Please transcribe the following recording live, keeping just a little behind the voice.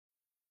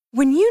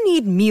When you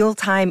need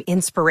mealtime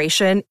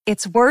inspiration,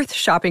 it's worth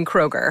shopping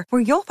Kroger,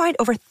 where you'll find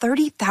over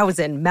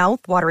 30,000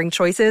 mouth-watering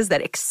choices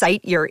that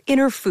excite your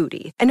inner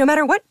foodie. And no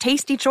matter what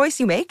tasty choice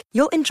you make,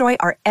 you'll enjoy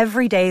our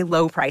everyday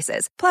low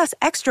prices, plus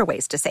extra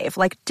ways to save,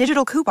 like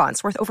digital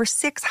coupons worth over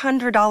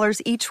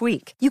 $600 each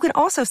week. You can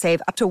also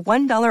save up to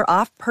 $1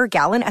 off per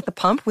gallon at the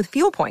pump with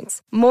fuel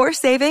points. More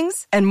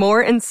savings and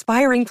more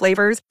inspiring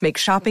flavors make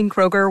shopping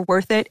Kroger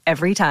worth it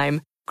every time.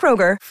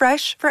 Kroger,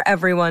 fresh for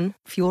everyone.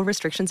 Fuel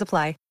restrictions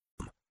apply.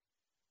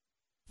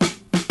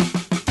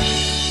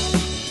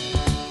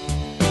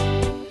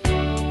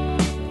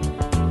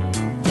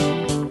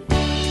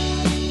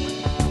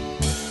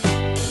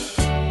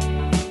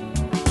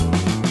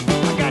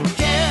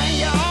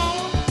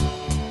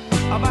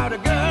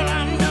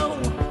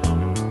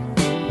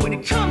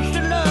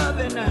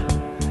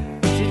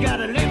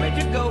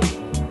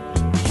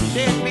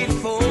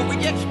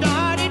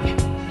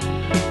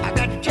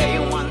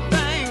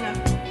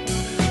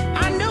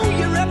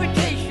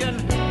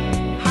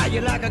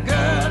 Like a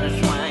girl to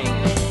swing.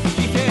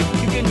 She said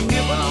you can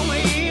nibble on my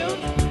heels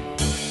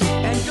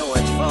and go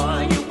as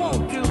far as you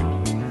want to,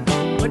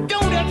 but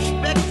don't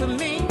expect for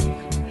me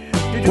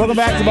to do. Welcome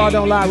back to Ball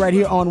Don't Lie right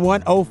here on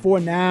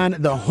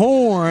 104.9 The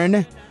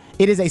Horn.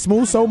 It is a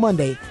Smooth Soul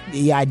Monday.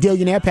 The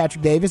Dillionaire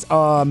Patrick Davis,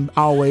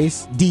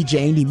 always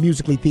DJing the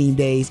musically themed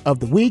days of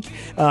the week.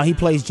 He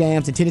plays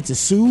jams intended to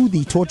soothe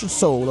the tortured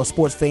soul of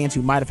sports fans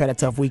who might have had a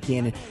tough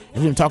weekend. And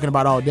as we've been talking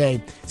about all day,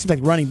 it seems like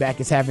running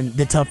back is having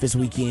the toughest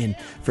weekend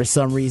for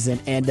some reason.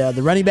 And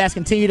the running backs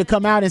continue to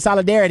come out in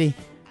solidarity.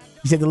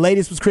 He said the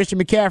latest was Christian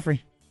McCaffrey.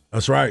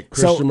 That's right.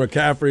 Christian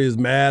McCaffrey is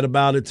mad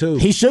about it, too.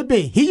 He should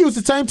be. He used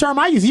the same term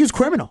I use. He used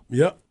criminal.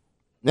 Yep.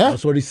 Yeah.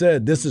 That's what he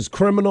said. This is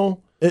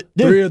criminal.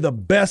 Three of the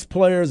best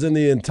players in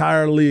the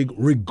entire league,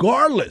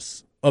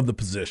 regardless of the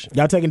position.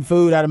 Y'all taking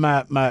food out of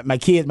my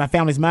kids, my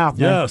family's mouth,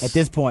 man, yes. At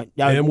this point.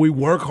 And we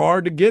work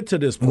hard to get to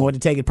this point. We want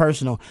to take it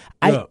personal.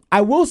 Yeah.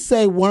 I will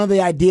say one of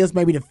the ideas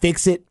maybe to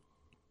fix it,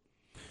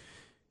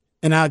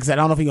 and Alex, I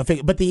don't know if you can fix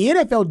it, but the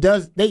NFL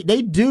does,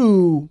 they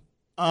do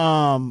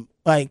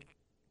like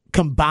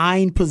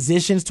combine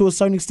positions to a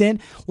certain extent.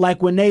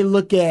 Like when they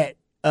look at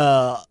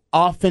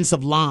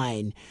offensive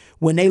line,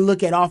 when they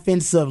look at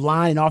offensive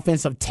line and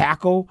offensive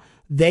tackle,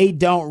 they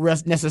don't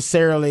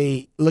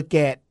necessarily look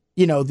at,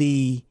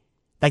 the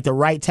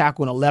right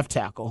tackle and the left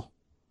tackle.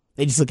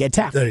 They just look at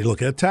tackle. They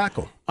look at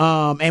tackle.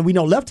 And we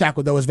know left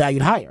tackle, though, is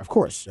valued higher, of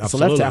course.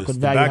 Absolutely. So left tackle is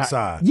valued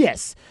higher.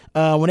 Yes.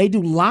 When they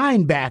do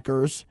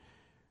linebackers,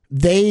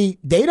 they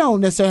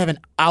don't necessarily have an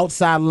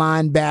outside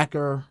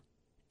linebacker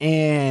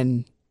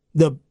and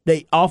the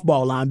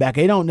off-ball linebacker.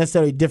 They don't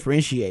necessarily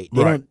differentiate.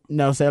 They don't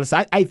necessarily.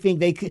 So I think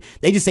they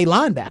just say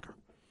linebacker.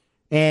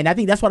 And I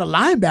think that's why the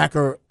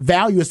linebacker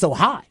value is so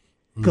high.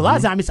 Because a lot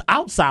of times it's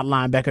outside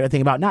linebacker to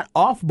think about, not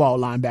off-ball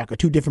linebacker,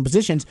 two different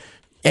positions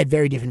at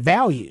very different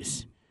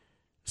values.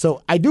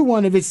 So I do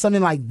wonder if it's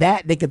something like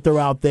that they could throw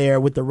out there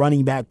with the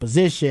running back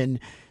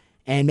position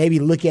and maybe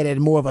look at it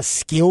more of a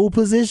skill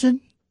position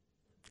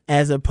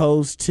as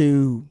opposed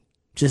to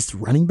just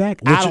running back.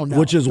 I don't know.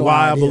 Which is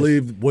why I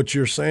believe what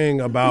you're saying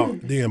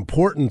about the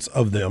importance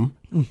of them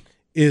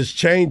is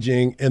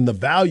changing and the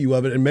value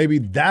of it. And maybe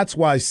that's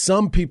why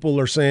some people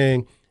are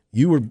saying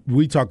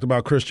we talked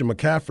about Christian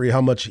McCaffrey, how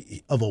much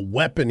of a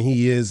weapon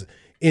he is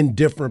in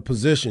different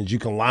positions. You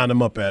can line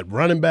him up at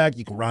running back.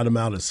 You can line him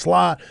out as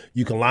slot.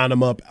 You can line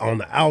him up on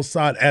the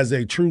outside as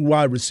a true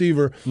wide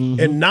receiver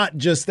and not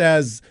just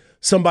as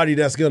somebody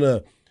that's going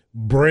to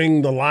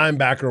bring the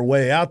linebacker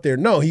way out there.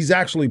 No, he's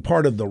actually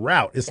part of the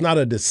route. It's not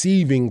a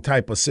deceiving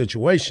type of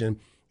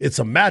situation. It's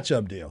a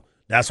matchup deal.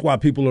 That's why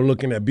people are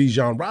looking at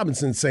Bijan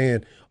Robinson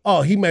saying,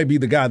 oh, he may be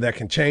the guy that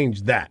can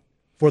change that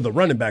for the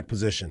running back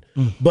position.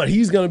 But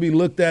he's going to be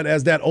looked at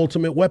as that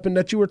ultimate weapon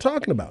that you were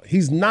talking about.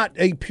 He's not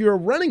a pure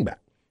running back.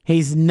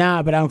 He's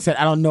not, but I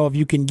don't know if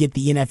you can get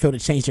the NFL to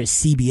change their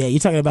CBA. You're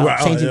talking about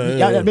changing.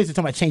 Y'all basically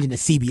talking about changing the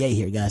CBA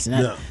here, guys.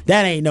 And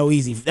that ain't no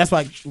easy. That's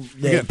why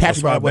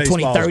Patrick brought up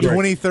 2030.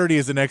 2030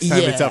 is the next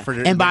time it's up for.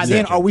 And by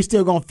then, are we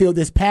still going to feel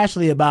this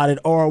passionately about it,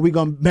 or are we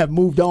going to have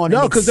moved on?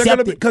 No, because they're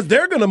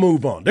going to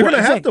move on. They're going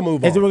to have to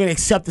move on. We're going to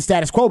accept the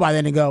status quo by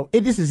then and go.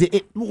 This is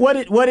it. What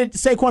did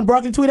Saquon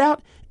Barkley tweet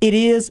out? It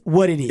is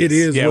what it is. It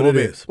is what it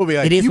is. We'll be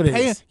like,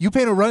 you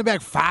paying a running back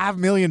 $5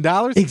 million?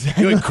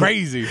 Exactly. You're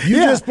crazy. You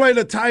just played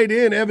a tight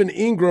end, Evan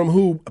Ingram,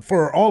 who,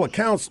 for all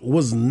accounts,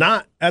 was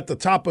not at the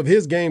top of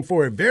his game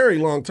for a very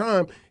long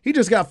time. He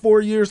just got 4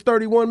 years,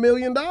 $31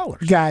 million.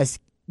 Guys,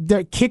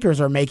 their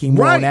kickers are making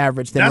more on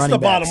average than running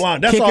backs. That's the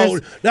bottom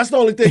line. That's the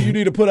only thing you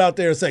need to put out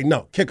there and say,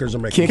 no, kickers are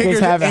making kickers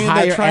have a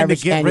higher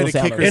average annual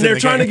salary. And they're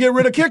trying to get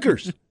rid of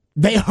kickers.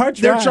 They are trying.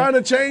 They're trying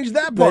to change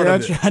that part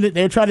of it.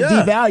 They're trying to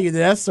devalue that.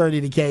 That's certainly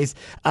the case.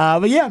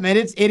 But yeah, man,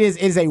 it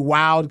is a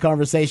wild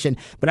conversation.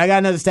 But I got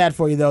another stat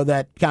for you though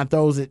that kind of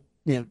throws it,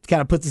 kind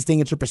of puts this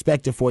thing into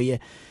perspective for you.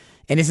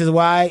 And this is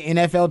why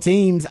NFL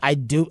teams, I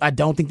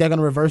don't think they're going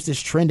to reverse this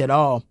trend at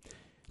all.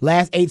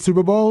 Last 8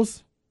 Super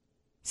Bowls,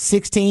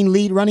 16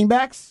 lead running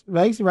backs,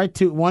 right?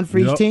 One for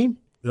each team.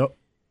 Yep.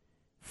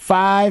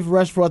 5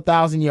 rushed for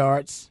 1,000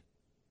 yards.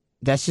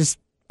 That's just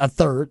a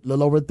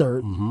little over a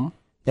third. Mm-hmm.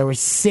 There were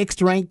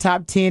 6 ranked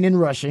top 10 in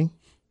rushing.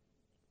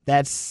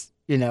 That's,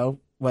 37%,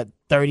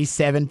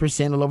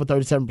 a little over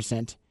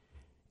 37%.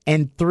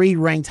 And 3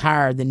 ranked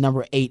higher than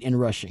number 8 in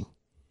rushing.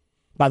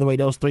 By the way,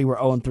 those 3 were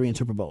 0-3 in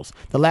Super Bowls.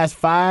 The last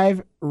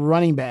 5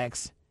 running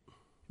backs,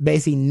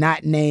 basically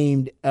not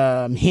named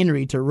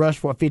Henry to rush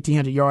for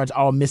 1,500 yards,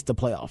 all missed the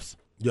playoffs.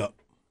 Yep.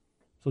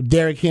 So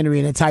Derrick Henry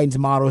in the Titans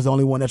model is the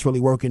only one that's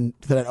really working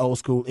to that old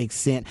school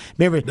extent.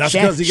 Remember, that's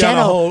because he got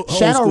a whole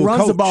Shannon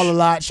runs coach. the ball a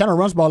lot. Shannon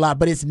runs the ball a lot,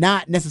 but it's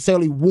not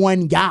necessarily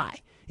one guy.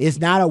 It's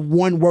not a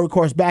one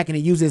workhorse back, and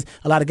it uses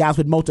a lot of guys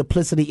with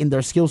multiplicity in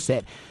their skill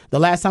set. The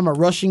last time a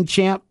rushing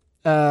champ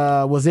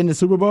was in the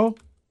Super Bowl,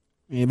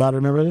 anybody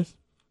remember this?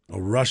 A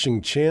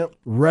rushing champ?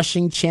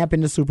 Rushing champ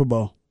in the Super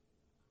Bowl.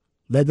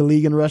 Led the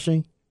league in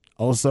rushing,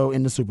 also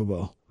in the Super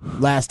Bowl.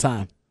 Last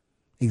time.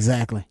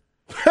 Exactly.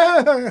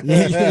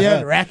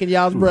 yeah, racking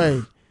y'all's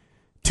brain.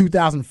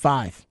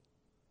 2005.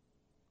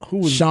 Who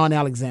was Sean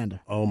Alexander?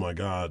 Oh my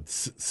God,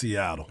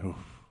 Seattle. Ooh,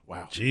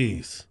 wow.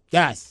 Jeez.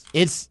 Guys,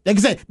 it's like I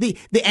said, the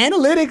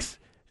analytics,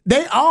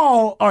 they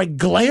all are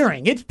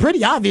glaring. It's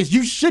pretty obvious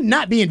you should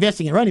not be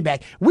investing in running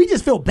back. We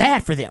just feel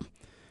bad for them.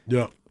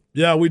 Yeah.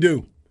 Yeah, we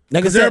do. Like I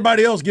Because said,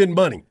 everybody else getting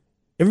money.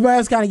 everybody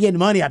else kind of getting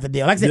money out the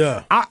deal. Like I said,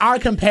 Yeah. our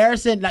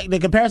comparison, like the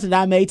comparison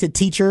that I made to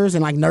teachers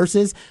and like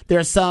nurses, there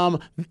are some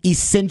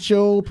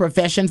essential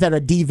professions that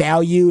are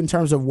devalued in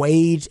terms of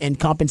wage and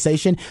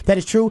compensation. That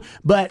is true,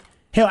 but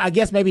hell, I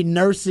guess maybe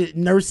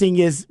nursing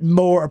is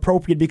more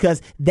appropriate because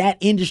that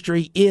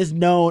industry is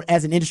known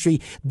as an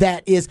industry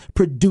that is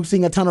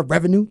producing a ton of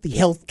revenue, the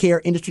healthcare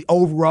industry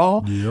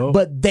overall, Yep.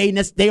 but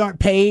they aren't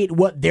paid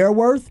what they're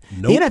worth.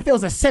 Nope. The NFL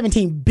is a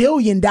 $17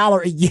 billion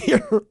a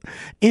year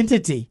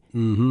entity,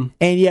 and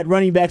yet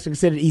running backs are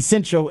considered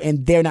essential,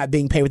 and they're not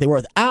being paid what they're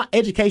worth.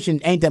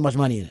 Education ain't that much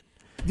money in it.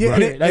 Yeah,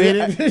 Period.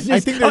 I think there's,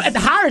 at the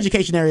higher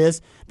education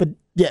areas, but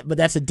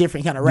that's a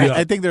different kind of racket.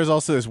 I think there's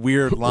also this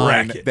weird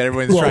line Racket. that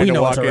everyone's Well, trying we to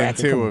know walk it's a racket.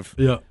 into Come on. of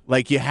Yeah.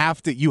 like you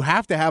have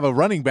to have a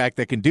running back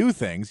that can do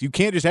things. You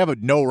can't just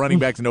have no running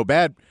backs and no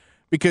bad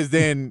because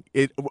then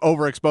it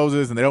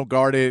overexposes and they don't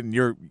guard it and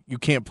you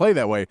can't play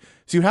that way.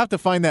 So you have to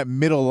find that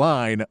middle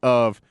line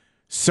of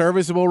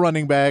serviceable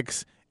running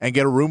backs and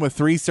get a room of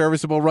 3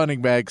 serviceable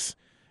running backs,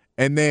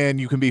 and then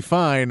you can be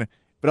fine.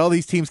 But all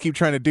these teams keep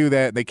trying to do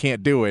that, and they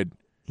can't do it.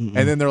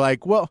 And then they're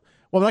like, well,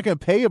 I'm not going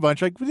to pay a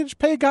bunch. Like, we just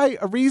pay a guy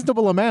a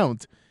reasonable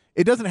amount.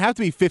 It doesn't have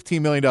to be $15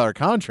 million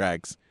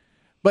contracts,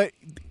 but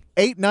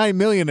 $8-9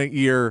 million a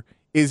year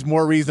is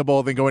more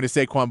reasonable than going to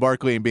Saquon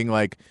Barkley and being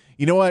like,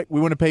 you know what,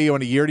 we want to pay you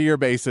on a year-to-year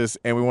basis,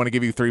 and we want to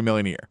give you $3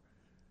 million a year,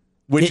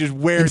 which is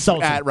where it's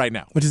at right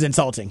now. Which is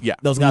insulting. Yeah.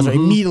 Those guys are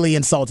immediately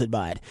insulted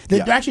by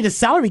it. Actually, the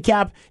salary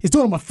cap is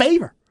doing them a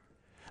favor.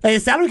 Like, the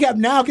salary cap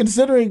now,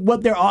 considering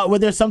what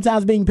they're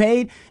sometimes being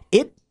paid,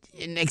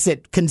 and like I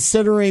said,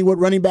 considering what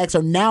running backs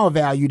are now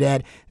valued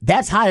at,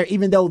 that's higher,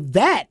 even though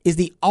that is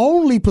the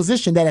only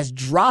position that has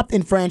dropped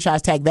in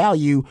franchise tag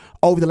value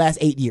over the last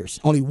 8 years.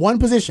 Only one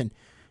position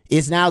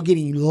is now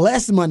getting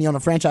less money on a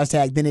franchise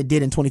tag than it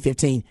did in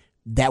 2015.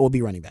 That will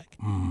be running back.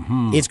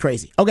 It's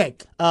crazy. Okay,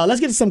 let's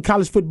get to some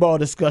college football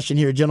discussion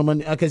here,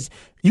 gentlemen, because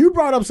you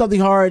brought up something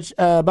hard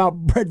about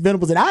Brent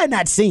Venables that I had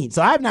not seen.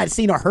 So I have not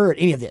seen or heard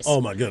any of this. Oh,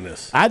 my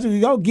goodness.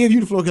 I'll give you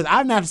the floor because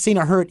I've not seen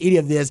or heard any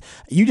of this.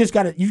 You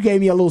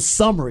gave me a little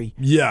summary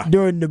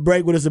during the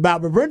break what it's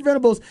about. But Brent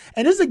Venables,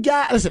 and this is a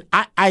guy, listen,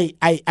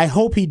 I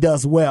hope he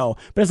does well,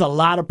 but there's a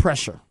lot of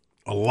pressure.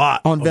 A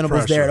lot on of Venables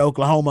pressure. there at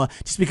Oklahoma,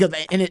 just because,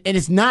 and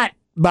it's not,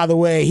 by the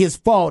way, his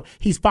fault.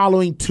 He's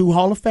following 2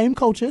 Hall of Fame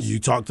coaches. You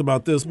talked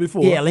about this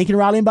before. Yeah, Lincoln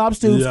Riley and Bob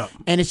Stoops. Yeah.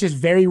 And it's just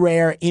very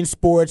rare in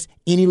sports,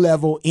 any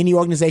level, any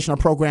organizational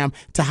program,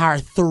 to hire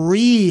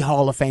 3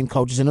 Hall of Fame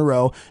coaches in a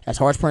row. As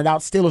Harsh pointed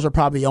out, Steelers are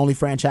probably the only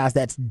franchise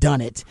that's done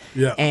it.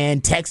 Yeah.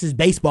 And Texas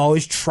baseball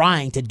is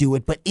trying to do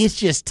it, but it's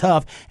just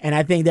tough. And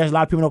I think there's a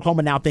lot of people in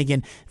Oklahoma now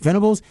thinking,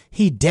 Venables,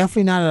 he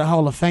definitely not a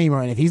Hall of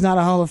Famer. And if he's not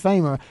a Hall of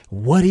Famer,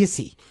 what is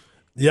he?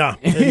 Yeah,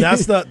 and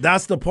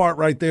that's the part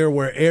right there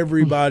where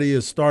everybody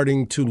is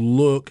starting to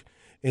look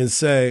and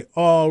say,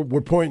 oh,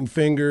 we're pointing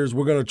fingers.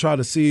 We're going to try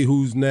to see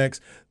who's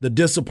next. The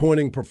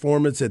disappointing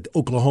performance at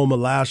Oklahoma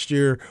last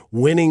year,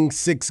 winning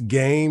 6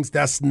 games,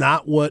 that's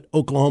not what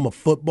Oklahoma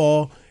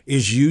football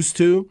is used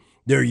to.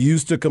 They're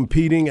used to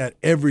competing at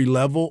every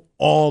level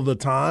all the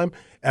time,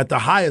 at the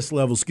highest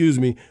level,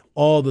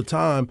 all the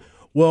time.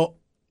 Well,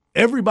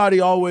 everybody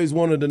always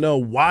wanted to know,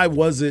 why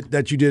was it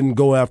that you didn't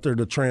go after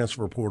the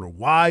transfer portal?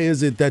 Why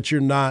is it that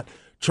you're not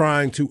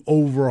trying to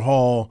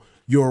overhaul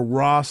your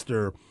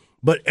roster?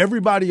 But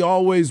everybody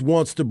always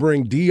wants to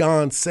bring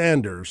Deion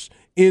Sanders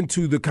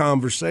into the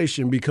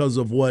conversation because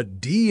of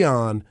what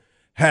Deion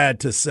had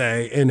to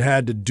say and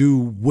had to do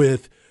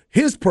with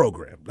his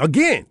program.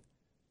 Again,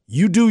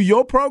 you do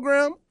your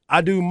program,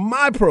 I do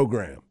my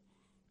program.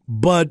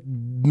 But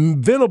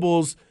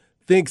Venables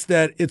thinks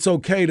that it's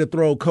okay to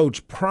throw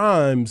Coach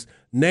Prime's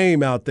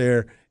name out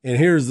there, and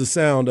here's the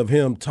sound of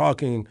him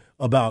talking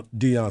about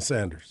Deion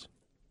Sanders.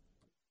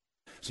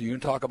 So you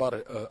can talk about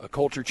a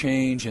culture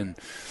change and,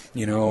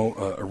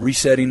 a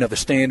resetting of the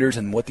standards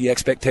and what the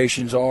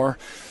expectations are.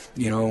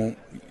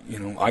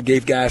 I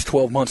gave guys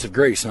 12 months of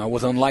grace, and I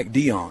was unlike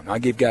Deion. I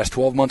gave guys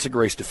 12 months of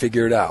grace to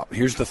figure it out.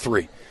 Here's the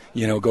 3.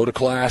 Go to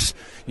class,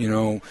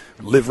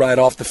 live right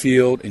off the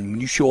field, and when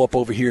you show up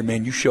over here,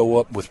 man, you show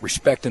up with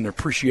respect and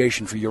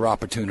appreciation for your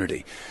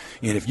opportunity.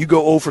 And if you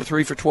go 0 for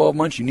 3 for 12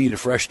 months, you need a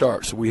fresh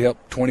start. So we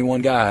help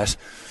 21 guys,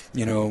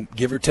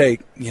 give or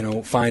take,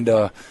 find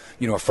a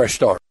fresh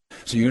start.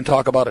 So you can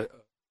talk about it.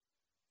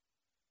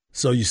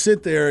 So you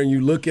sit there and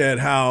you look at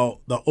how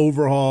the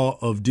overhaul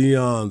of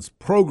Deion's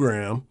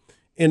program,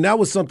 and that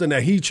was something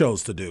that he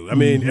chose to do. I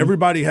mean,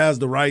 everybody has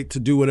the right to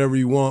do whatever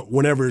you want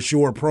whenever it's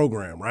your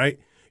program, right?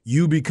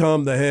 You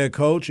become the head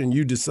coach and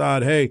you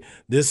decide, hey,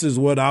 this is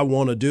what I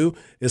want to do.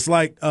 It's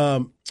like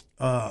Pat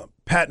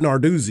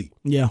Narduzzi.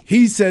 Yeah.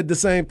 He said the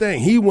same thing.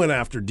 He went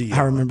after Deion.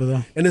 I remember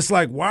that. And it's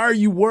like, why are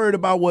you worried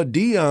about what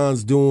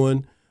Deion's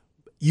doing?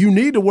 You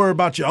need to worry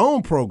about your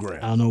own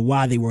program. I don't know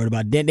why they worried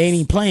about that. They ain't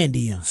even playing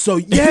Deion. So,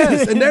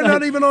 yes, and they're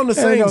not even on the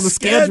same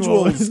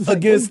schedules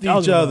against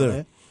each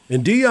other.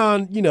 And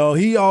Deion,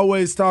 he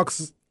always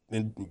talks,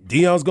 and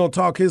Deion's going to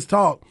talk his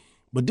talk.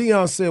 But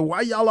Deion said,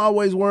 why y'all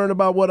always worrying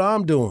about what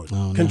I'm doing?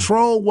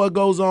 Control what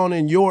goes on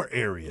in your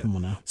area. Come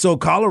on now. So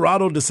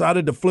Colorado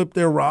decided to flip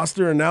their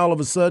roster, and now all of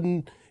a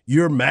sudden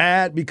you're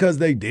mad because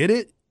they did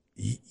it?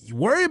 You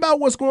worry about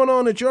what's going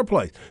on at your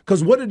place.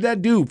 Because what did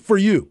that do for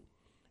you?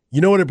 You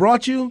know what it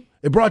brought you?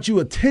 It brought you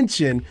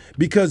attention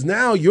because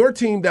now your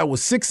team that was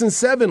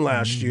 6-7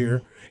 last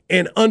year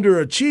and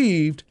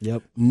underachieved,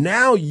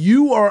 now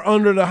you are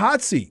under the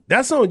hot seat.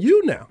 That's on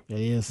you now. It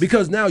is.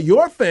 Because now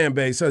your fan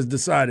base has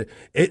decided,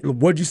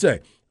 what'd you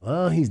say?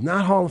 Well, he's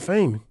not Hall of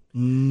Fame.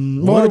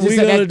 What are we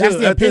going to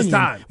do at this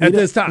time? Yeah, at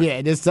this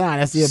time.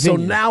 That's the opinion. So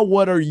now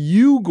what are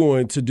you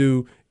going to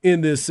do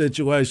in this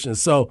situation?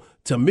 So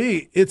to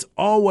me, it's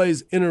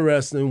always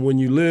interesting when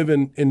you live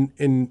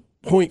in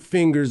point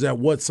fingers at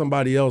what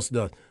somebody else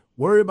does.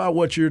 Worry about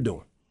what you're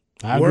doing.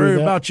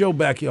 Worry about your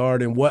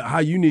backyard and how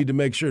you need to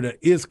make sure that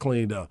it's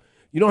cleaned up.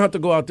 You don't have to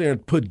go out there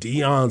and put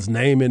Deion's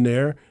name in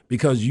there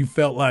because you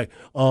felt like,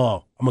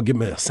 oh, I'm gonna give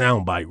me a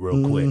soundbite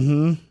real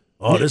quick.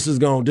 Oh, this is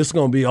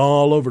gonna be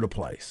all over the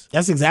place.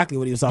 That's exactly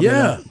what he was talking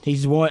about.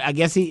 He's I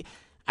guess like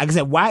I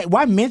said,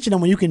 why mention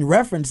them when you can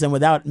reference them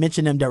without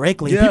mentioning them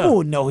directly? Yeah. People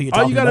would know who you're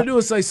talking about. All you got to do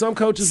is say some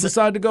coaches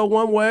decided to go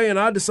one way and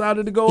I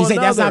decided to go another. You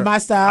say that's not my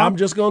style? I'm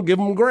just going to give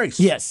them grace.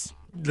 Yes.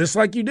 Just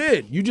like you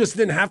did. You just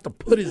didn't have to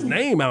put his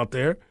name out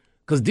there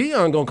because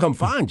Deion going to come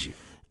find you.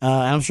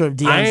 I'm sure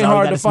Deion's I ain't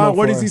hard to find.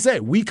 What does he say?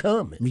 We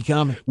coming. We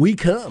coming. We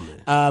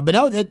coming. But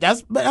no,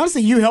 but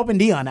honestly, you're helping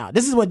Deion out.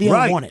 This is what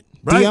Deion wanted.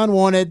 Right. Deion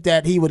wanted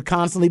that he would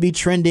constantly be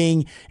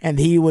trending and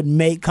he would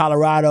make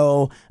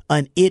Colorado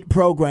an it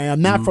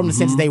program, not from the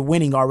sense that they're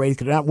winning already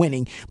because they're not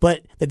winning,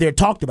 but that they're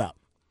talked about.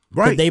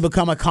 Right. That they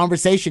become a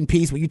conversation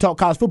piece. When you talk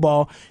college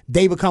football,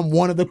 they become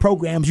one of the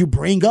programs you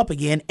bring up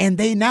again, and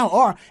they now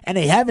are. And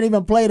they haven't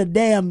even played a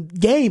damn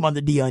game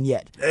under Deion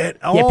yet.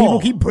 At all. Yeah, people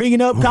keep bringing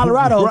up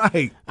Colorado.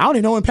 Right. I don't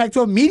even know when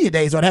Pac-12 media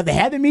days are. Have they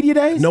had the media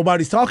days?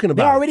 Nobody's talking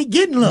about They're already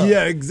getting love.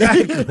 Yeah,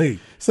 exactly.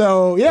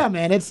 So, yeah,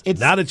 man, it's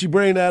now that you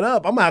bring that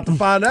up, I'm going to have to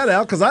find that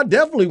out because I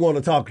definitely want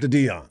to talk to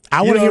Deion.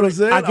 I want to hear what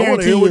I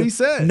want to hear what he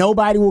said.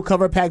 Nobody will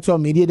cover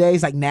Pac-12 media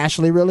days, like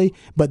nationally, really,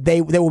 but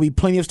there will be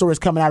plenty of stories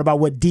coming out about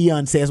what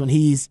Deion says when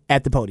he's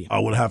at the podium. I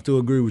would have to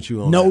agree with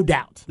you on that. No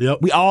doubt. Yep.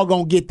 We all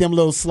going to get them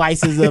little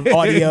slices of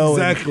audio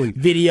exactly. and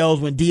videos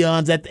when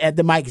Deion's at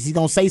the mic because he's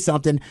going to say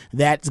something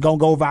that's going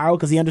to go viral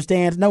because he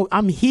understands, no,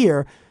 I'm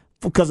here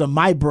because of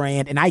my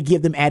brand, and I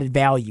give them added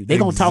value. They're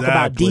going to talk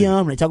about Deion.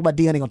 When they talk about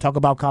Deion, they're going to talk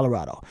about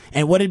Colorado.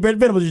 And what did Brett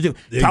Venables do?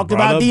 Talked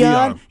about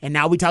Deion, and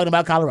now we're talking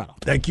about Colorado.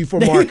 Thank you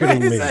for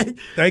marketing me.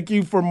 Thank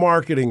you for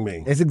marketing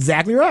me. That's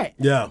exactly right.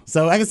 Yeah.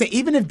 So, like I say,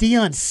 even if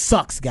Deion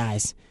sucks,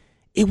 guys,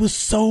 it was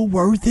so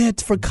worth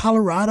it for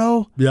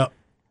Colorado. Yep.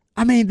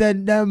 I mean,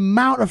 the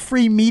amount of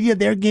free media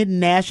they're getting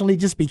nationally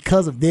just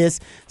because of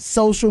this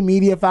social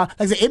media file.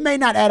 Like I said, it may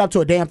not add up to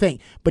a damn thing,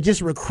 but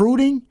just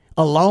recruiting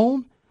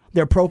alone,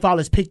 their profile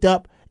is picked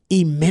up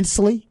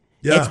immensely,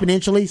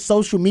 exponentially.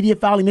 Social media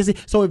file immensely.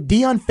 So if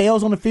Deion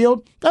fails on the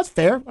field, that's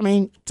fair. I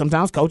mean,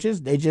 sometimes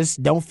coaches, they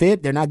just don't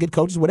fit. They're not good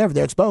coaches, whatever.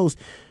 They're exposed.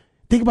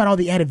 Think about all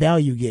the added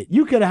value you get.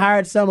 You could have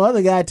hired some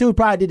other guy, too, who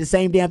probably did the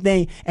same damn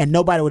thing, and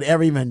nobody would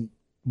ever even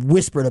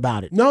whispered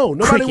about it. No,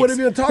 nobody would have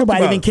even talked about it.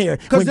 Nobody even cared.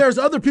 Because there's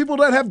other people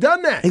that have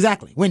done that.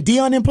 Exactly. When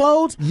Deion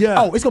implodes, it's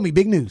going to be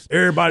big news.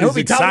 Everybody's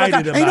excited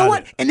about it. And you know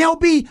what? And there'll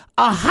be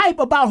a hype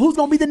about who's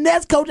going to be the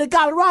next coach at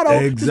Colorado.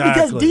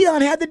 Exactly. Because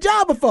Deion had the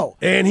job before.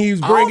 And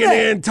he's bringing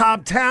in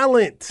top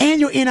talent.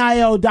 And your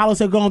NIL dollars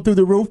are going through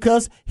the roof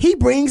because he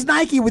brings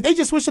Nike with. They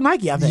just switched to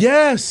Nike, I think.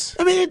 Yes.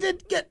 I mean,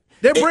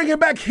 they're bringing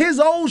back his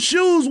old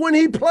shoes when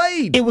he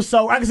played. It was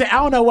so, like I said,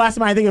 I don't know why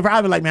somebody thinking,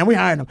 I'd be like, man, we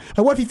hiring him.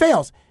 But what if he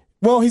fails?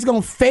 Well, he's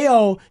going to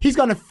fail. He's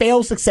going to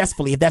fail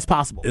successfully if that's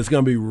possible. It's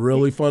going to be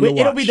really fun to watch.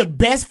 It'll be the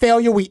best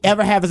failure we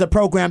ever have as a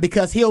program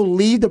because he'll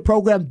leave the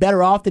program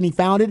better off than he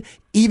found it,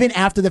 even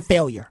after the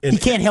failure. He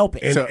can't help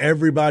it. And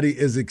everybody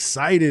is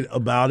excited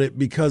about it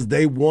because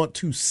they want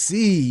to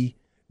see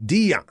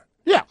Deion.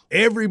 Yeah.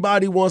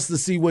 Everybody wants to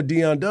see what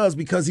Deion does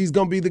because he's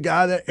going to be the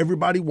guy that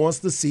everybody wants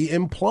to see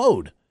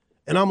implode.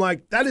 And I'm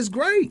like, that is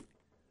great.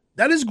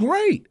 That is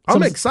great.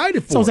 I'm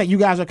excited for it. So it's like you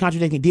guys are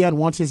contradicting. Deion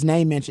wants his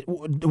name mentioned.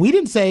 We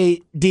didn't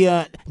say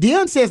Deion.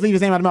 Deion says leave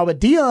his name out of the mouth, but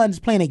Deion's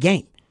playing a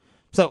game.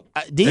 So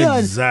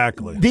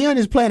Deion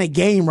is playing a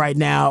game right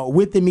now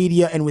with the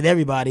media and with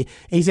everybody.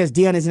 And he says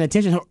Deion isn't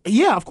attention.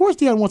 Yeah, of course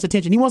Deion wants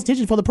attention. He wants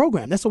attention for the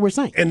program. That's what we're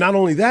saying. And not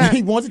only that,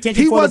 he wants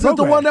attention for the program. He wasn't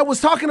the one that was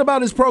talking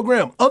about his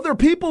program. Other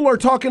people are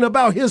talking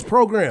about his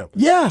program.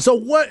 Yeah. So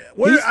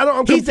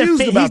I'm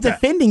confused about that. He's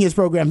defending his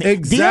program.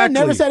 Exactly. Deion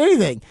never said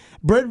anything.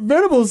 Brett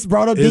Venables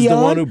brought up Deion. Is the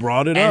one who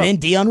brought it up. And then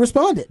Deion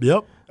responded.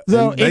 Yep.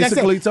 So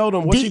basically told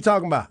him, what's he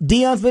talking about?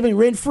 Deion's living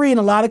rent-free in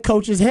a lot of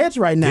coaches' heads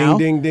right now.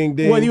 Ding, ding, ding,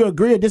 ding. Whether you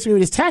agree or disagree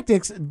with his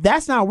tactics,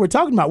 that's not what we're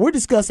talking about. We're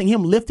discussing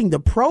him lifting the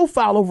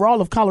profile overall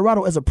of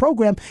Colorado as a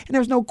program, and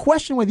there's no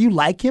question whether you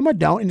like him or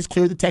don't, and it's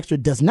clear the texture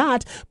does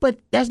not, but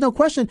there's no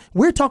question.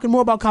 We're talking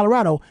more about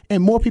Colorado,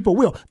 and more people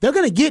will. They're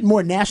going to get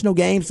more national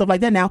games, stuff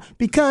like that now,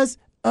 because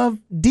of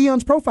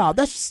Deion's profile.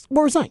 That's just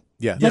what we're saying.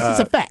 Yeah. That's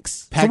just a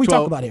facts. So we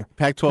talk about here.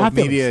 Pac-12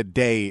 Media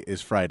Day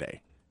is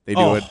Friday. They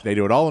do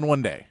it all in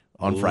one day.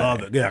 On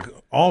Friday. Yeah,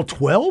 all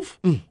 12?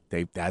 What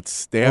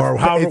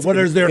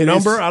is their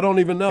number? I don't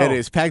even know. It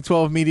is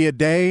Pac-12 Media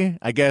Day.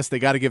 I guess they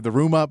got to give the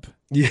room up.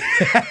 Yeah.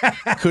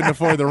 Couldn't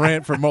afford the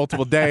rent for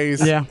multiple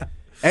days. Yeah.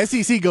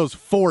 SEC goes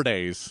 4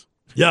 days.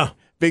 Yeah.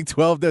 Big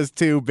 12 does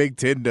 2. Big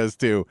 10 does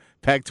 2.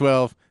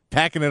 Pac-12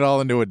 packing it all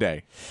into a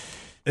day.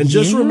 And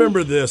just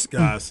remember this,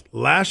 guys.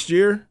 Last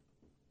year,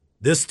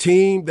 this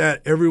team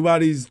that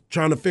everybody's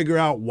trying to figure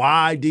out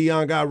why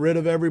Deion got rid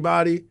of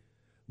everybody,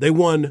 they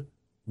won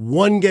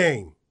one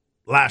game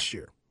last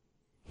year.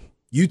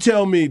 You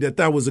tell me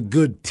that was a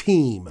good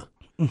team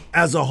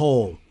as a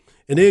whole.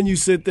 And then you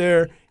sit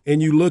there and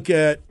you look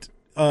at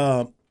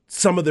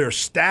some of their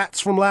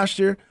stats from last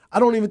year. I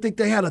don't even think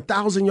they had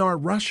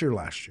 1,000-yard rusher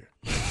last year.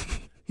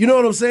 You know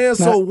what I'm saying?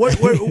 So what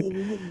are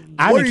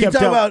you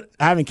talking about?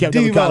 I haven't kept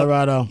up with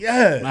Colorado.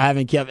 Yeah. I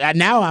haven't kept.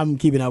 Now I'm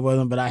keeping up with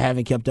them, but I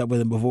haven't kept up with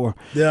them before.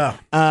 Yeah.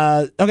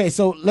 Okay,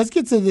 so let's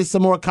get to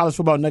some more college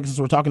football nuggets since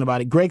we're talking about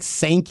it. Greg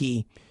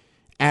Sankey,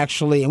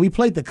 actually, and we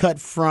played the cut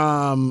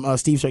from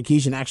Steve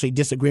Sarkisian actually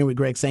disagreeing with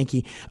Greg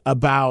Sankey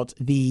about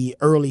the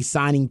early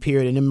signing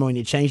period and them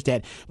wanting to change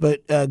that.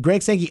 But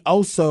Greg Sankey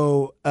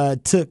also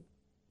took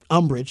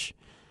umbrage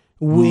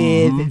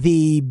with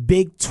the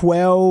Big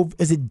 12.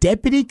 Is it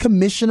deputy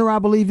commissioner, I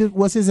believe it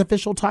was his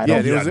official title?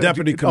 Yeah,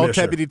 deputy commissioner.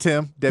 Deputy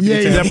Tim.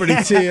 Deputy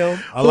Tim.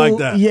 I like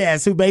that.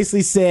 Yes, who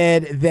basically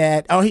said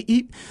that,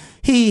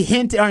 he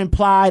hinted or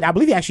implied, I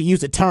believe he actually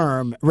used the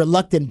term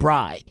reluctant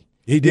bride.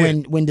 He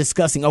did. When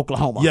discussing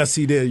Oklahoma. Yes,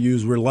 he did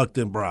use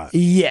reluctant bride.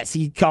 Yes,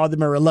 he called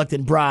them a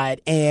reluctant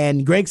bride.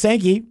 And Greg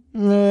Sankey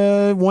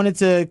wanted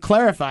to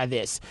clarify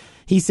this.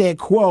 He said,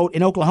 quote,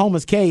 in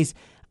Oklahoma's case,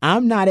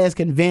 I'm not as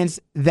convinced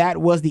that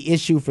was the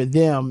issue for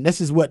them.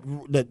 This is what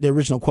the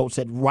original quote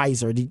said,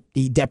 Reiser,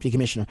 the deputy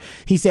commissioner.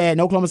 He said,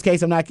 in Oklahoma's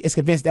case, I'm not as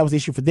convinced that was the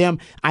issue for them.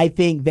 I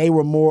think they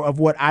were more of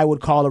what I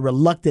would call a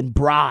reluctant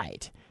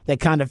bride that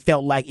kind of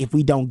felt like if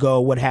we don't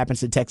go, what happens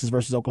to Texas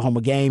versus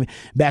Oklahoma game,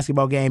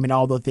 basketball game, and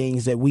all the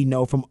things that we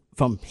know from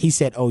he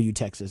said OU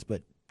Texas,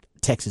 but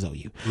Texas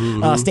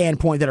OU,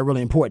 standpoint that are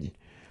really important.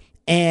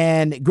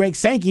 And Greg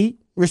Sankey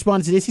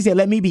responded to this. He said,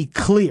 let me be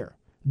clear.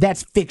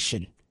 That's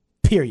fiction,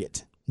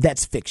 period.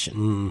 That's fiction.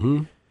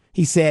 Mm-hmm.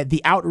 He said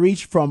the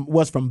outreach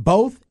was from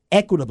both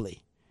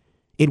equitably.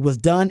 It was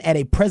done at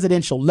a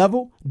presidential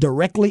level,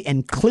 directly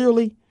and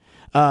clearly.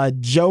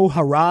 Joe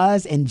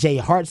Haraz and Jay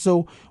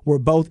Hartzell were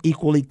both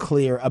equally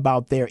clear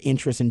about their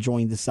interest in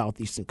joining the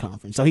Southeastern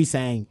Conference. So he's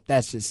saying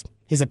that's just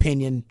his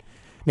opinion.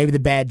 Maybe the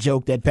bad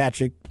joke that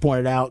Patrick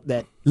pointed out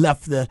that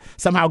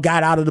somehow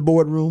got out of the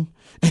boardroom.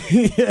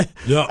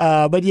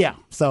 Yeah. But yeah,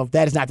 so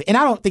that is not and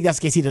I don't think that's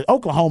the case either.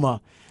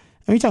 Oklahoma,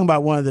 you're talking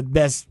about one of the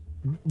best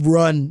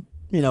run,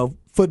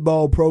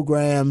 football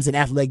programs and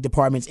athletic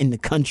departments in the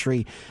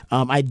country.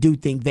 I do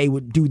think they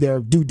would do their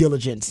due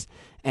diligence,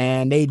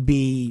 and they'd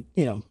be,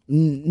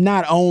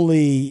 not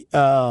only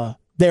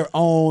their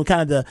own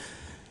kind of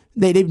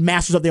they'd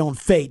masters of their own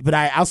fate, but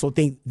I also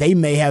think they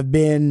may have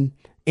been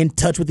in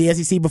touch with the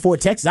SEC before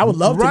Texas. I would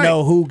love to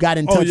know who got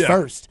in touch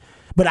first.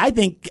 But I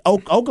think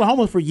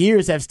Oklahoma for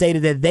years have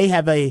stated that they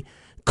have a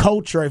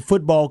culture, a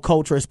football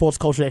culture, a sports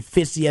culture that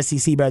fits the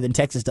SEC better than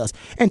Texas does.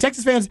 And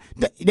Texas fans,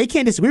 they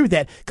can't disagree with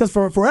that because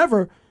for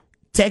forever,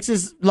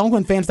 Texas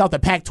Longhorn fans thought the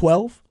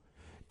Pac-12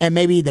 and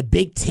maybe the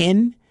Big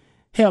Ten,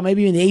 hell,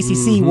 maybe even the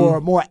ACC were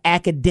more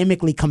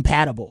academically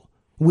compatible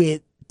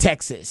with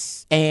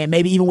Texas and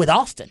maybe even with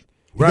Austin.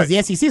 Because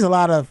the SEC is a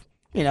lot of,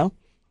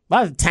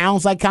 lot of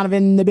towns like kind of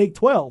in the Big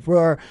 12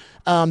 where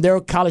they're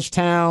college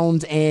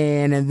towns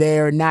and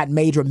they're not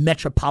major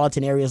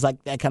metropolitan areas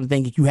like that kind of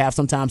thing that you have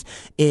sometimes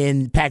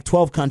in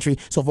Pac-12 country.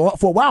 So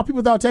for a while,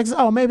 people thought Texas,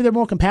 maybe they're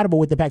more compatible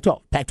with the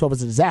Pac-12. Pac-12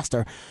 is a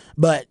disaster.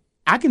 But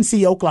I can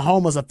see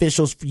Oklahoma's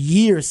officials for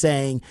years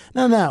saying,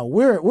 no,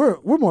 we're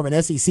more of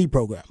an SEC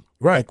program.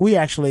 Right.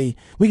 Like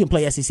we can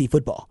play SEC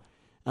football.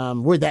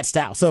 We're that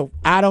style. So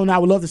I don't know. I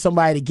would love for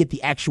somebody to get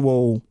the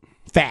actual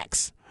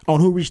facts on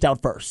who reached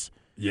out first.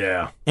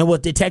 Yeah.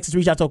 And did Texas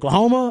reach out to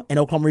Oklahoma and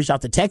Oklahoma reached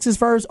out to Texas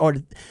first, or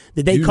did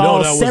they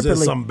call that separately?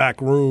 Was in some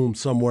back room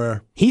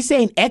somewhere. He's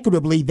saying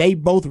equitably, they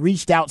both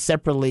reached out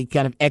separately,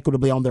 kind of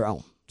equitably on their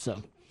own.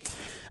 So,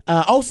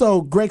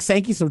 also Greg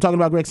Sankey. So we're talking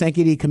about Greg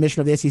Sankey, the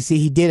commissioner of the SEC.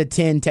 He did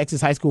attend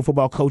Texas High School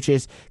Football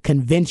Coaches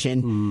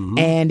Convention,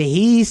 and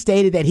he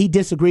stated that he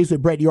disagrees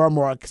with Brett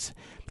Yormark's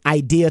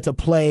idea to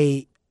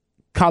play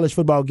college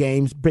football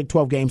games, Big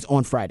 12 games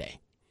on Friday.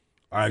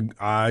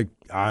 I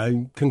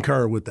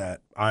concur with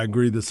that. I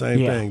agree the same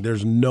thing.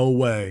 There's no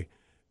way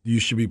you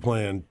should be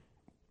playing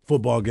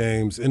football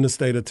games in the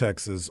state of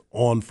Texas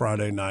on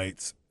Friday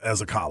nights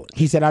as a college.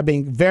 He said, I've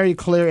been very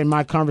clear in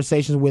my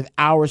conversations with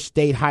our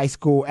state high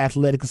school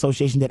athletic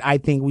association that I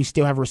think we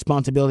still have a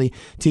responsibility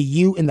to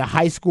you in the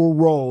high school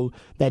role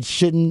that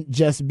shouldn't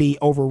just be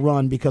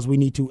overrun because we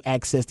need to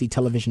access the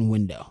television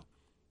window.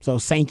 So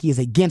Sankey is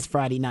against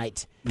Friday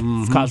night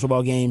college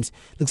football games.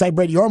 Looks like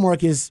Brett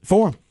Yormark is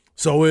for him.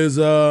 So is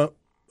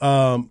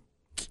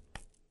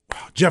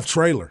Jeff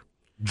Traylor.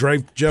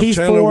 Jeff He's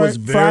Traylor for was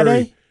very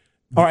Friday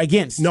or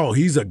against? No,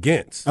 he's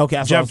against. Okay,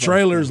 that's Jeff what I was saying.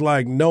 Traylor's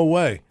like, no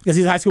way. Because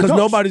he's a high school Because coach.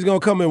 nobody's going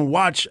to come and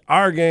watch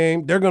our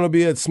game. They're going to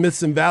be at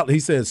Smithson Valley. He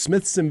said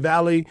Smithson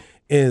Valley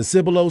and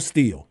Cibolo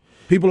Steel.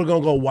 People are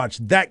going to go watch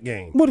that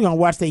game. What are going to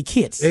watch their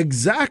kids?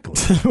 Exactly.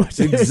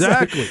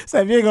 Exactly. So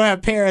if you're going to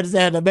have parents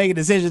that have to make a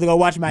decision to go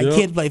watch my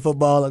kid play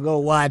football or go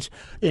watch,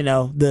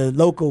 the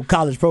local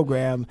college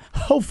program,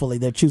 hopefully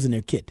they're choosing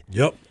their kid.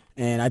 Yep.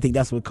 And I think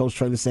that's what Coach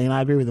Traylor's saying.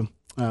 I agree with him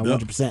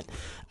 100%.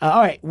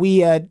 All right,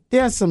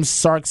 there's some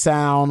Sark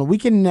sound. We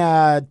can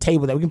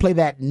table that. We can play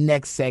that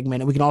next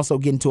segment. And we can also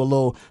get into a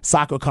little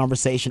soccer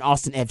conversation.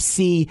 Austin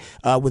FC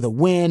with a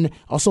win.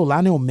 Also,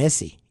 Lionel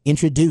Messi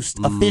introduced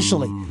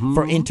officially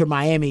for Inter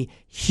Miami.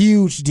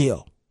 Huge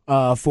deal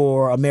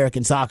for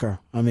American soccer.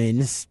 I mean,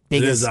 this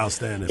is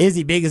outstanding. Is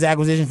the biggest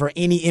acquisition for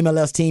any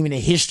MLS team in the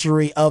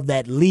history of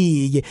that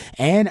league.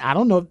 And I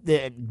don't know if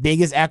the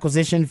biggest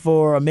acquisition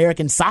for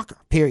American soccer,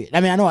 period. I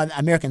mean, I know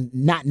American,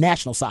 not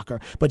national soccer,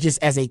 but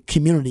just as a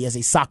community, as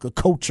a soccer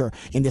culture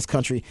in this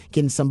country,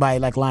 getting somebody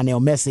like Lionel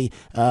Messi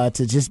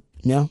to just,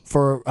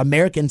 for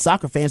American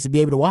soccer fans to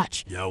be able to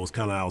watch. Yeah, it was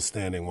kind of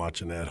outstanding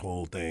watching that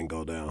whole thing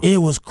go down. It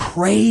was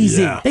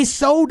crazy. Yeah. They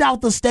sold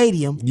out the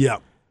stadium. Yeah.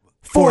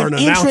 For an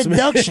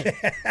introduction.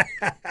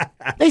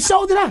 They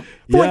sold it out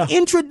for an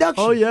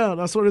introduction. Oh, yeah.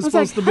 That's what it's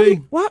supposed to how be.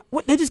 What?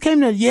 They just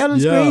came to yell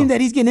and scream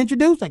that he's getting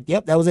introduced? Like,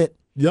 yep, that was it.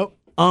 Yep.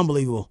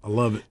 Unbelievable. I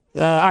love it.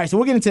 All right, so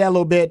we'll get into that a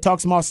little bit, talk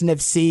some Austin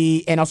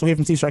FC, and also hear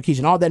from Steve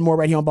Sarkisian. All that and more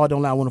right here on Ball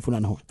Don't Lie, Wonderful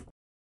on the Horn.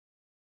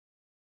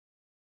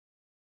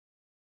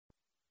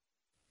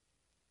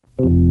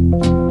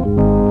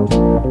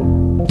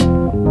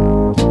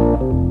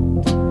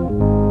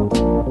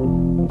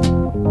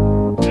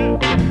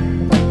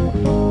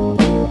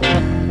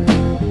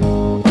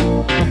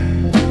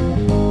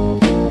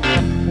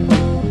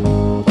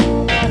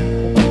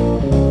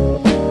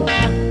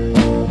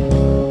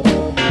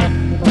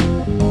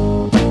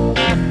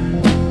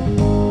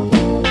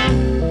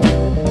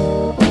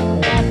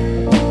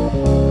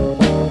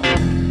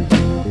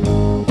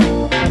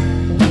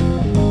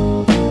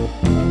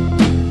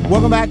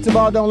 Welcome back to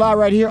Ball Don't Lie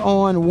right here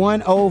on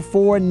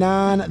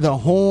 104.9 The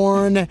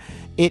Horn.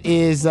 It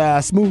is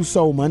Smooth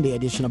Soul Monday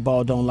edition of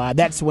Ball Don't Lie.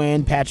 That's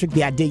when Patrick,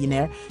 the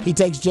Idillionaire, he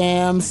takes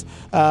jams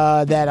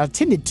that are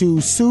intended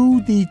to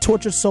soothe the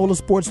tortured soul of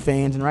sports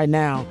fans. And right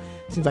now,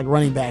 it seems like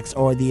running backs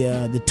are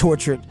the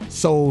tortured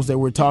souls that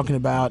we're talking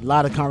about. A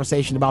lot of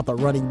conversation about the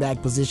running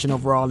back position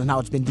overall and how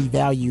it's been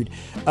devalued.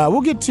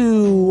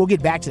 We'll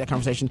get back to that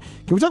conversation.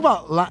 Can we talk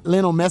about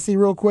Lionel Messi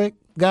real quick,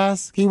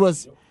 guys? He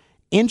was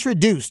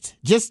introduced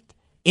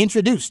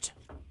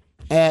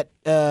at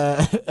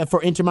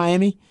for Inter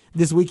Miami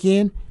this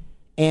weekend,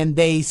 and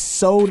they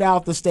sold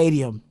out the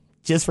stadium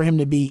just for him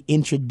to be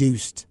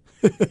introduced.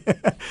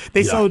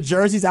 They sold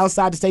jerseys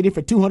outside the stadium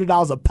for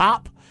 $200 a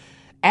pop.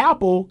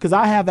 Apple, because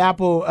I have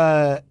Apple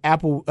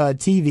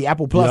TV,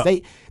 Apple Plus,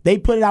 they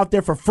put it out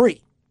there for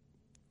free.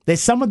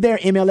 There's some of their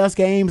MLS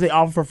games they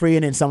offer for free,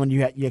 and then some of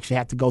you actually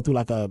have to go through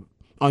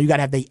you got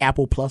to have the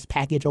Apple Plus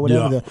package or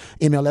whatever,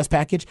 the MLS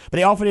package. But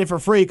they offered it for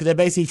free because they're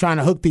basically trying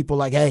to hook people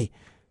like, hey,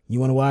 you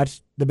want to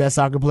watch the best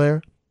soccer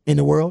player in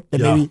the world?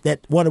 Maybe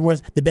that one of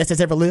the best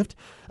that's ever lived?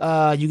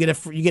 You get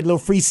a little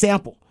free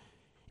sample.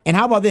 And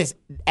how about this?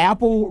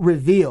 Apple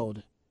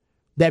revealed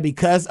that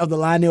because of the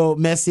Lionel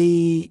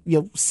Messi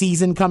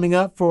season coming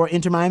up for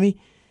Inter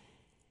Miami,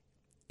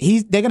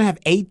 they're going to have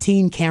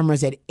 18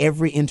 cameras at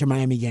every Inter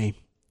Miami game.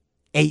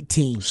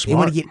 18. Smart. They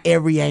want to get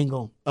every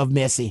angle of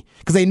Messi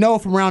because they know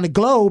from around the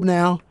globe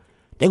now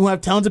They're going to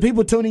have tons of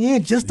people tuning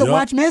in just to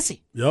watch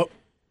Messi. Yep.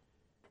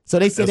 So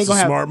they said they're That's going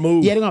to a have smart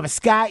move. Yeah, they're going to have a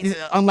sky.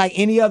 Unlike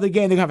any other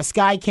game, they're going to have a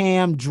sky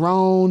cam,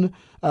 drone,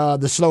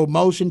 the slow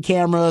motion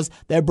cameras.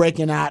 They're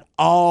breaking out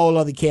all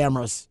of the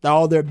cameras,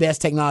 all their best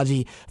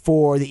technology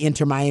for the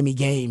Inter Miami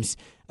games.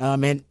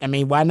 And I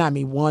mean, why not? I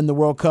mean, won the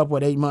World Cup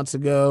 8 months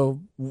ago,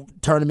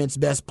 tournament's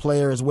best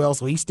player as well.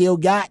 So he still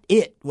got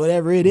it,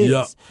 whatever it is.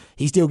 Yep.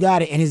 He still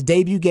got it. And his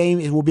debut game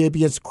will be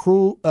against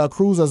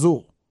Cruz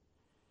Azul.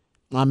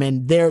 I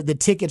mean, the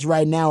tickets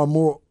right now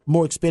are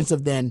more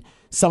expensive than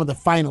some of the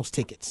finals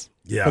tickets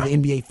for the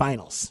NBA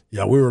Finals.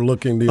 Yeah, we were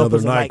looking the other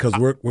night because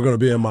we're going to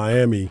be in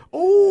Miami.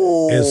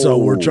 Oh, and so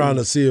we're trying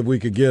to see if we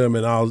could get them.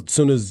 And as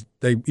soon as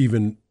they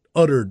even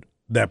uttered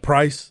that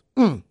price,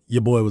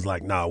 your boy was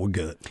like, "Nah, we're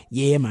good."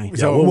 Yeah, man.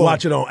 Yeah, we'll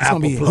watch it on it's Apple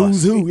gonna be Plus.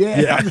 Who's who?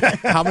 Yeah.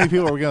 How many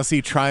people are we going to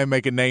see try and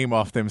make a name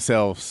off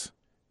themselves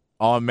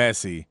on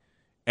Messi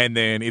and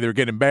then either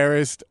get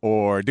embarrassed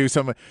or do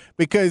something?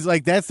 Because,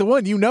 like, that's the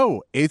one,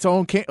 it's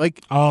on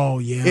like, Oh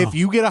yeah. if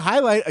you get a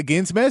highlight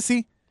against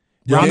Messi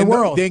Around the then-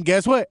 world. then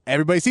guess what?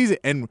 Everybody sees it.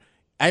 And,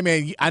 I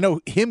mean, I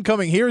know him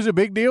coming here is a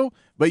big deal,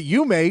 but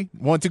you may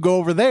want to go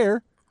over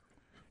there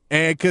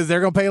and because they're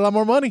going to pay a lot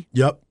more money.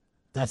 Yep.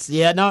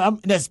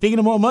 Speaking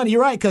of more money,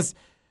 you're right, because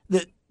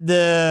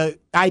the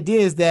idea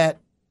is that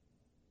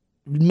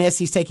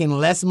Messi's taking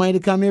less money to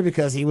come here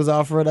because he was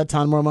offered a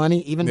ton more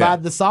money, even by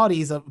the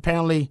Saudis.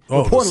 Apparently,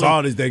 Oh, the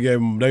reportedly,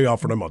 Saudis, they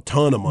offered him a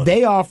ton of money.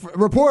 they offered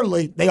him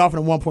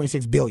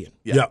 $1.6 billion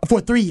Yeah. for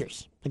 3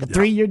 years, like a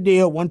 3-year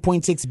deal,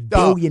 $1.6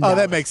 billion. Oh,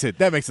 that makes it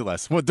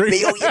less. What,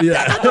 3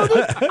 Yeah.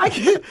 I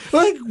can't,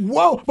 like,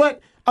 whoa,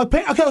 but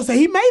okay, so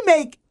he may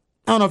make.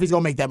 I don't know if he's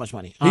gonna make that much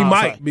money. He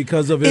might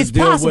because of his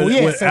deal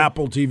with So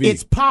Apple TV.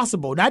 It's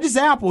possible, not just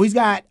Apple. He's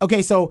got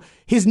so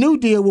his new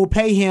deal will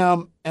pay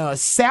him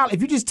salary.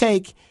 If you just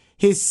take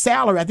his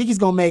salary, I think he's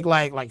gonna make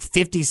like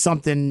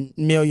 50-something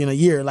million a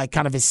year, like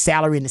kind of his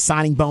salary and the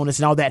signing bonus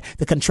and all that,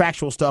 the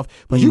contractual stuff.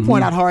 But you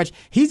point out, Harge,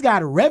 he's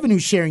got revenue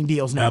sharing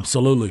deals now.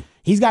 Absolutely.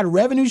 He's got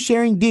revenue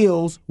sharing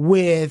deals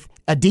with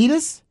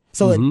Adidas.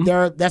 So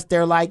that's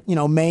their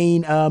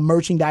main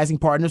merchandising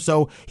partner.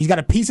 So he's got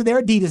a piece of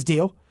their Adidas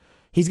deal.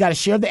 He's got to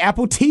share the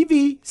Apple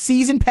TV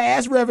season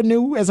pass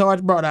revenue, as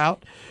Hart brought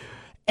out.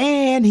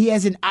 And he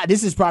has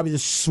this is probably the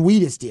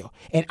sweetest deal,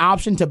 an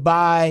option to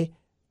buy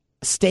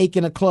a stake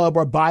in a club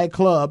or buy a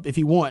club if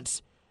he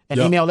wants, an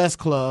MLS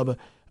club,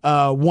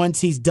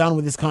 once he's done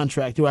with his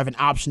contract. He'll have an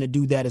option to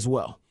do that as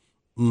well.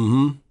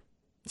 Mm-hmm.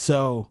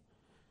 So,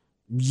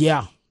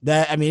 yeah.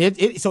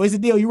 So it's a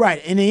deal. You're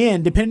right. In the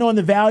end, depending on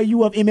the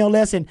value of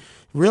MLS and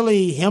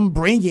really him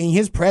bringing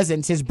his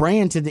presence, his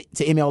brand to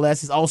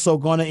MLS is also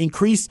going to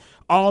increase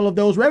all of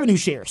those revenue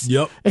shares.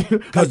 Yep.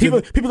 Because people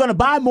are going to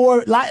buy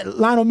more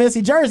Lionel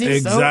Messi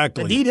jerseys.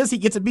 Exactly. So Adidas, he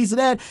gets a piece of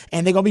that,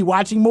 and they're going to be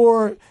watching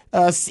more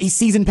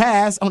season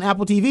pass on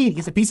Apple TV. He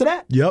gets a piece of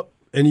that. Yep.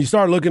 And you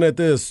start looking at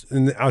this,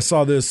 and I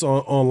saw this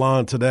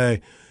online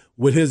today.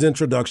 With his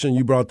introduction,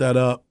 you brought that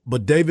up,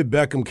 but David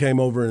Beckham came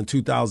over in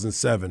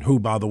 2007, who,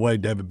 by the way,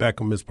 David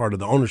Beckham is part of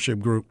the ownership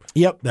group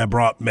that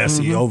brought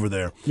Messi over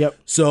there. Yep.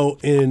 So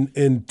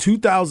in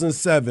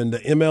 2007, the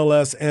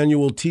MLS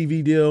annual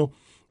TV deal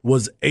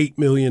was $8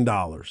 million.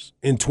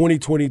 In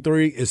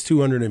 2023, it's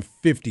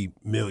 $250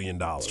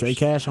 million. Straight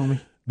cash,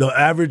 homie. The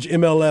average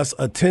MLS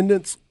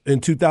attendance in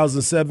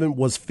 2007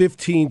 was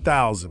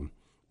 15,000.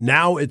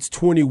 Now it's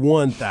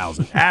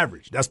 21,000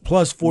 average. That's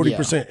plus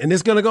 40%. And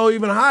it's going to go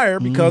even higher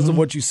because of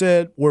what you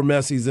said, where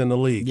Messi's in the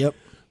league. Yep.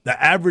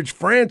 The average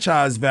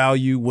franchise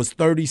value was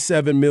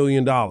 $37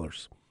 million.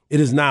 It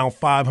is now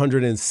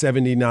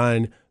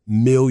 $579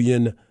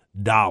 million.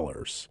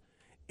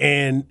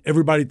 And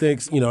everybody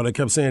thinks, they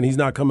kept saying he's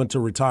not coming to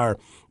retire.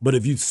 But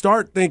if you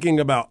start thinking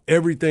about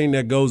everything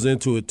that goes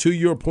into it, to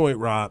your point,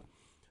 Rob,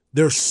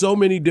 there's so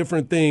many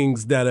different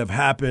things that have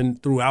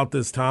happened throughout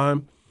this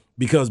time.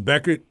 Because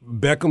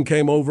Beckham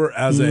came over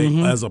as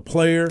a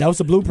player. That was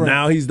the blueprint.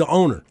 Now he's the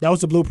owner. That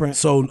was the blueprint.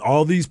 So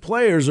all these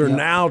players are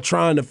now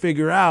trying to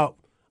figure out,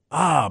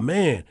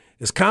 man,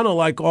 it's kind of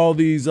like all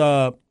these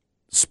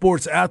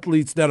sports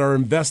athletes that are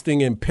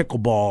investing in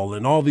pickleball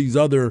and all these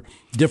other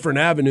different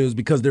avenues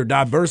because they're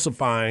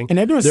diversifying and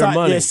they're doing their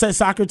money.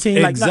 Soccer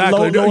teams, Exactly.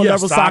 like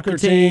low-level soccer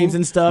teams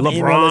and stuff.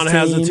 LeBron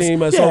has a team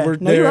that's over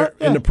there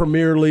in the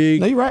Premier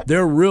League. No, you're right.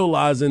 They're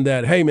realizing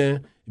that, hey,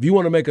 man, if you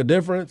want to make a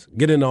difference,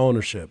 get into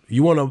ownership.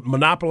 You want to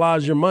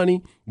monopolize your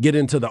money, get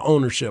into the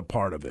ownership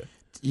part of it.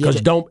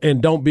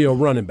 Don't be a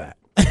running back.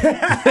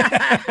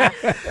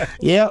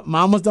 Yeah,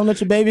 mamas don't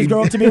let your babies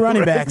grow up to be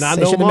running backs. Not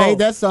They no should have more. made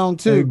that song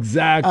too.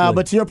 Exactly.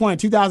 But to your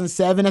point,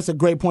 2007, that's a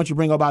great point you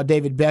bring up about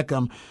David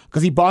Beckham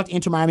because he bought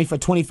Inter Miami for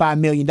 $25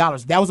 million.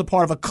 That was a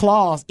part of a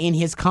clause in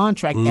his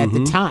contract at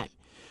the time.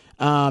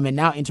 And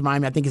now Inter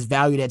Miami, I think, is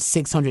valued at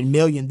 $600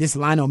 million. This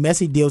Lionel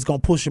Messi deal is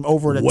going to push him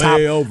over the top,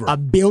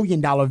 $1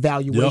 billion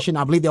valuation.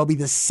 I believe they'll be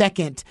the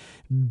second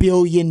 $1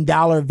 billion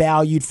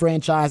valued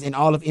franchise in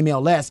all of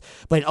MLS.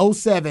 But in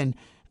 2007,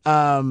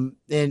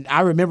 And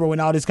I remember when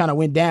all this kind of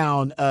went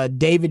down,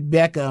 David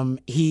Beckham,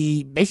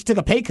 he basically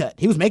took a pay cut.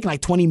 He was making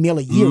like $20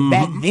 million a year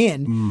back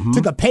then.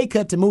 Took a pay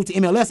cut to move to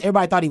MLS.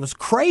 Everybody thought he was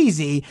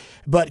crazy,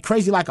 but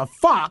crazy like a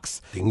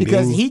fox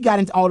because he got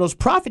into all those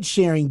profit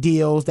sharing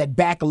deals that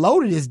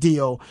backloaded his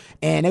deal,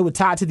 and they were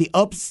tied to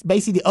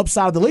basically the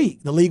upside of the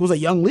league. The league was a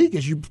young league,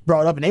 as you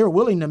brought up, and they were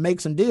willing to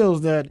make some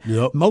deals that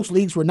most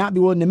leagues would not be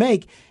willing to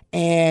make.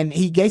 And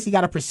he basically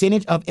got a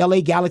percentage of LA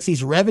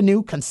Galaxy's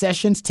revenue,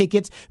 concessions,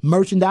 tickets,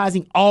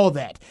 merchandising, all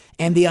that.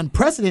 And the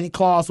unprecedented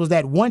clause was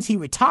that once he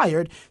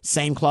retired,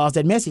 same clause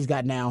that Messi's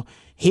got now,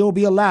 he'll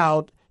be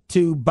allowed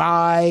to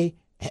buy,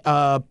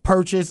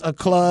 purchase a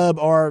club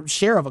or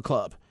share of a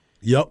club.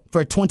 Yep.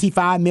 For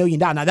 $25 million.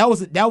 Now, that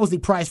was the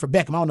price for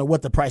Beckham. I don't know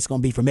what the price is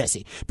going to be for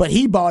Messi. But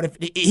he bought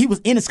it. He was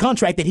in his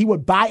contract that he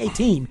would buy a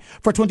team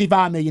for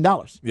 $25 million.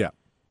 Yeah.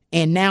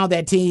 And now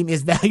that team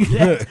is valued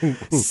at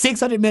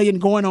 $600 million,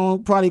 going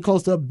on probably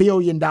close to $1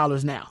 billion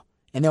now.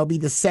 And they'll be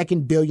the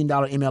second $1 billion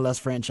MLS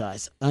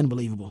franchise.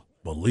 Unbelievable.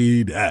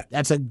 Believe that.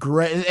 That's a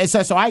great.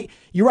 So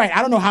you're right.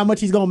 I don't know how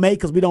much he's going to make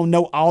because we don't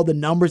know all the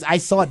numbers. I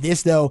saw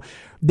this though,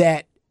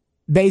 that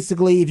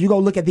basically if you go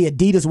look at the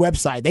Adidas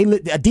website,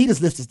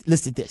 Adidas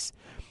listed this.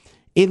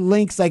 It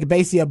links like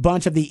basically a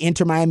bunch of the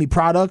Inter Miami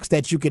products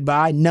that you could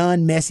buy.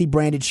 Non-Messi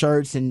branded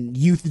shirts and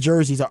youth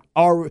jerseys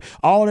are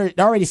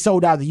already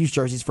sold out of the youth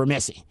jerseys for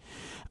Messi.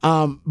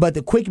 But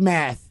the quick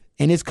math,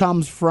 and this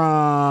comes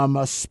from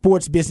a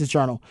Sports Business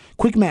Journal.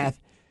 Quick math,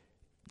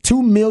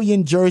 2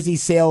 million jersey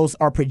sales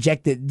are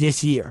projected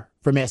this year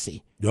for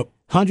Messi. Yep.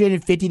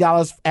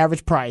 $150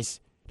 average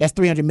price. That's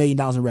 $300 million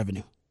in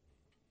revenue.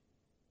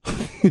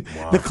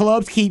 The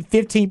clubs keep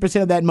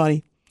 15% of that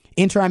money.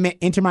 Inter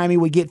Miami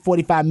would get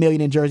 $45 million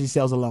in jersey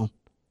sales alone.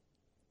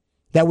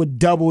 That would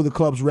double the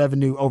club's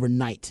revenue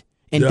overnight.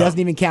 And doesn't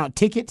even count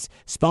tickets,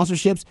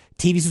 sponsorships,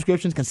 TV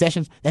subscriptions,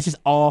 concessions. That's just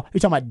all. You're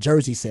talking about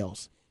jersey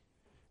sales.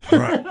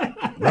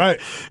 Right.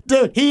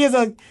 Dude, he's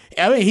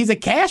a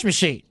cash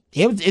machine.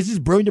 It's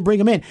just brilliant to bring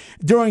him in.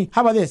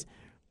 How about this?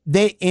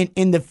 They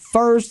in the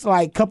first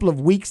couple of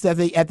weeks that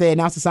they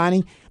announced the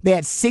signing, they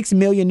had 6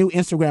 million new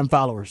Instagram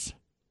followers.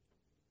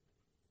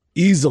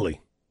 Easily.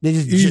 They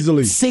just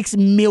Easily. 6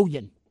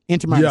 million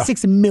Inter Miami.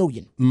 6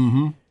 million.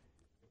 Mm-hmm.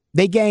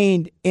 They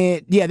gained,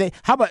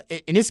 how about,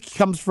 and this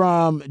comes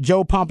from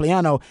Joe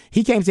Pompliano.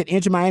 He came and said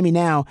Inter Miami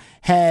now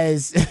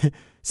has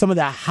some of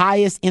the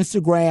highest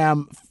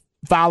Instagram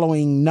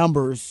following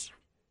numbers,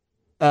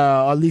 or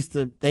at least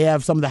they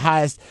have some of the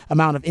highest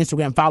amount of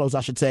Instagram followers,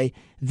 I should say,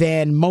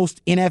 than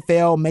most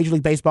NFL, Major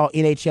League Baseball,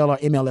 NHL, or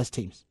MLS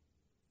teams.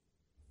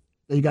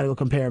 You got to go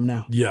compare them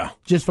now. Yeah.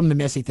 Just from the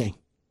Messi thing.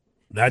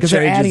 That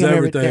changes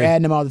everything. They're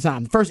adding them all the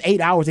time. The first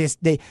 8 hours,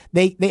 they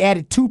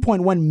added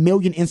 2.1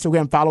 million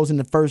Instagram followers in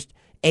the first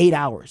 8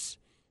 hours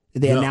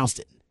that they announced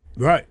it.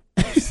 Right.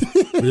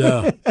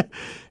 Yeah.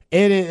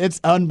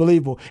 It's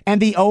unbelievable.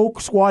 And the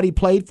old squad he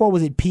played for,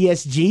 was it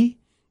PSG?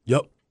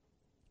 Yep.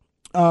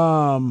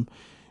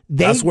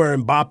 That's where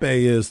Mbappe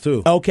is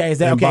too. Okay, is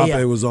that okay?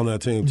 Mbappe was on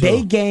that team too.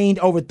 They gained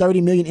over 30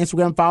 million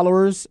Instagram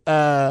followers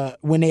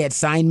when they had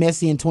signed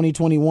Messi in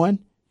 2021.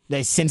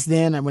 Since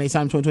then, when they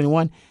signed in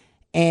 2021.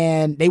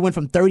 And they went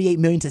from 38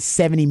 million to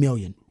 70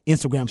 million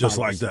Instagram followers. Just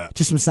like that.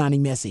 Just from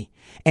signing Messi.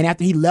 And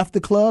after he left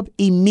the club,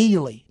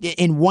 immediately,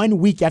 in 1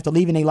 week after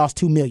leaving, they lost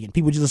 2 million.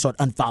 People just started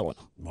unfollowing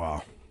him.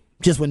 Wow.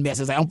 Just when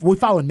Messi. It's like, we're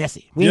following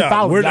Messi. We ain't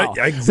following y'all.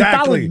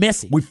 Exactly. We following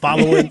Messi. We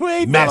following we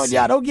ain't Messi. following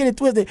y'all. Don't get it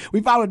twisted.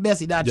 We following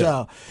Messi, not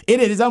y'all.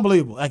 It's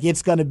unbelievable.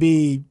 It's gonna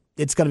be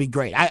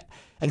great.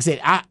 Like I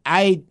said,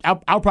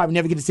 I'll probably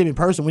never get to see him in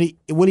person.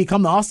 Will he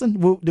come to Austin?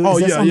 They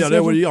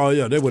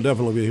would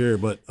definitely be here.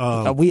 But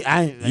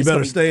you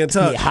better stay in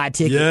touch. High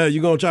ticket. Yeah,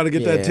 you're gonna try to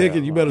get that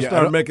ticket. You better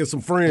start making some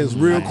friends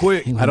real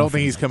quick. I don't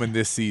think he's coming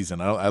this season.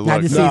 I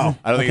don't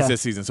think it's this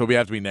season. So we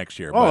have to be next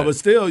year. But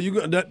still,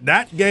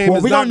 that game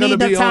is not going to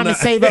be on. We don't need enough time to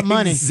save up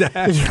money to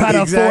try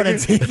to afford a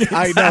ticket.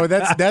 I know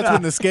that's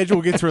when the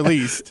schedule gets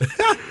released.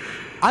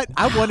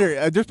 I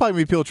wonder, there's probably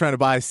going to be people trying to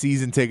buy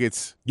season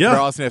tickets for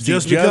Austin FC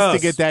just to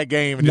get that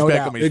game and just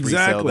Beckham and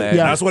resell that.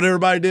 Yeah. That's what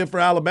everybody did for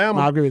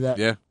Alabama. I agree with that.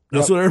 Yeah.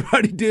 That's what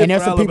everybody did. And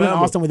there's for some people in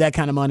Alabama. Austin with that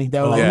kind of money. They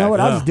were like, you know what?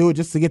 I'll just do it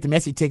just to get the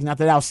Messi tickets. Not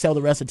that I'll sell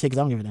the rest of the tickets.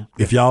 I don't give a damn.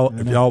 If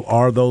y'all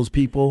are those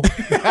people,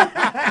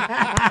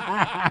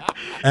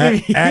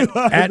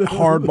 at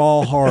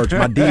Hardball Hards,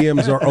 my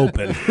DMs are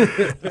open.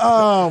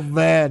 Oh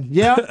man,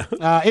 yeah.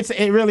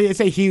 It's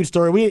a huge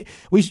story.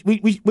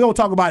 We'll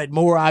talk about it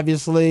more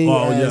obviously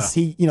as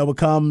he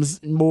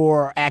becomes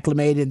more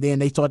acclimated, and then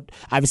they start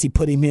obviously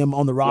putting him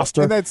on the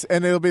roster.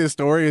 And it'll be the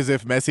story as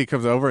if Messi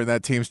comes over and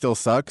that team still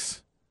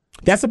sucks.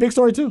 That's a big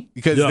story too.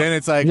 Because then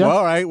it's like, well,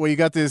 all right, you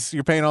got this,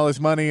 you're paying all this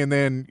money, and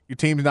then your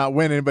team's not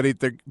winning, but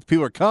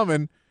people are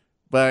coming,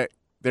 but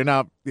they're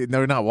not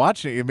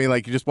watching it. I mean,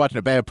 like, you're just watching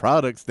a bad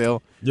product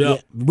still. Yeah.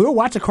 We'll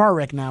watch a car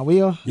wreck now.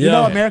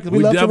 Americans, we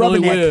love to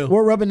rubberneck.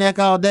 We're rubberneck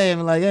all day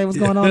and we're like, hey, what's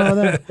going on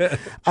over there?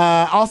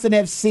 Austin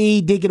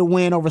FC did get a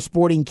win over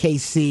Sporting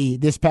KC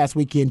this past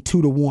weekend,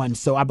 2-1.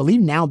 So I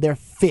believe now they're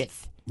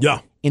fifth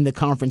in the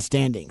conference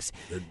standings.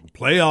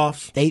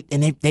 Playoffs.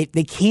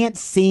 They can't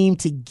seem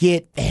to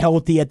get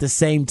healthy at the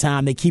same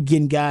time. They keep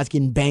getting guys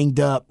getting banged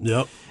up.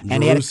 Yep.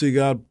 And Jerusalem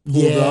got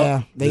pulled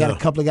up. They got a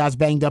couple of guys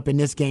banged up in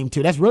this game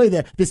too. That's really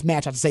this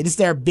match. I have to say, this is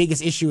their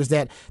biggest issue is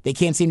that they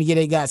can't seem to get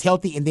any guys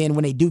healthy, and then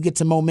when they do get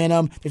some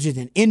momentum, there's just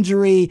an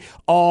injury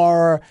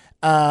or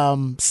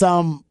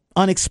some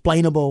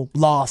unexplainable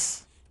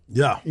loss.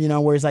 Yeah.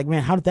 Where it's like,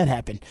 man, how did that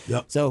happen?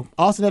 Yep. So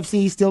Austin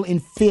FC is still in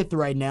 5th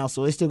right now,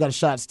 so they still got a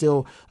shot,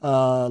 still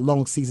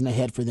long season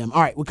ahead for them.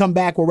 All right, we'll come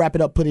back, we'll wrap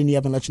it up, put it in the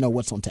oven, let you know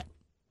what's on tap.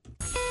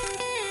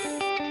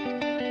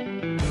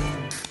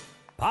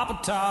 Papa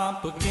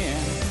Top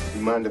again.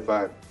 You mind if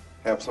I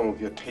have some of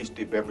your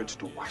tasty beverage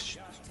to wash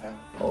this down?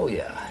 Oh,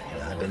 yeah.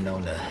 I've been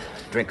known to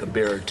drink a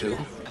beer or two.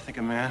 I think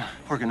a man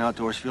working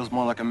outdoors feels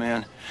more like a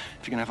man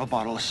if you can have a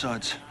bottle of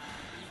suds.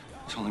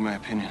 It's only my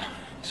opinion,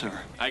 sir.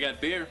 I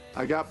got beer.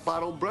 I got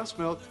bottled breast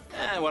milk.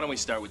 Why don't we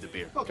start with the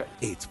beer? Okay.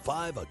 It's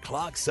 5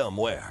 o'clock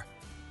somewhere.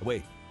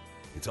 Wait,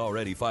 it's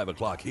already 5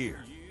 o'clock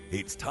here.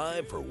 It's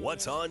time for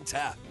What's on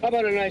Tap. How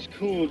about a nice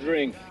cool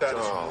drink? That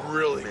is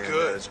really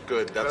good. That is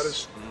good.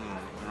 That's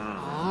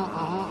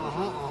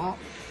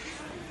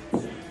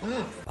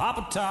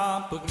Papa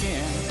Top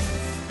again.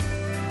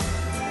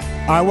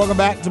 All right, welcome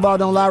back to Ball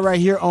Don't Lie right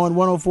here on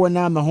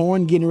 104.9 The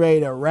Horn. Getting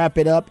ready to wrap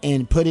it up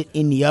and put it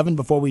in the oven.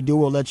 Before we do,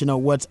 we'll let you know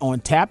what's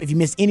on tap. If you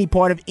missed any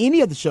part of any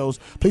of the shows,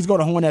 please go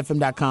to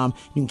hornfm.com.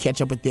 You can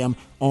catch up with them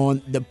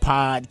on the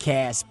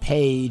podcast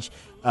page.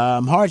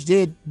 Harge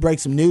did break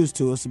some news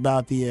to us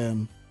about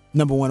the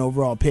number 1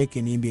 overall pick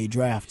in the NBA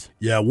draft.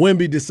 Yeah,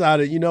 Wemby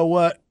decided, you know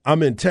what?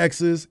 I'm in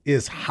Texas.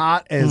 It's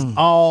hot as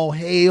all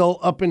hell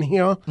up in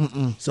here.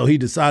 So he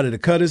decided to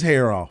cut his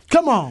hair off.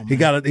 Come on, he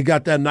got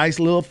that nice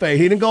little fade.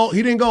 He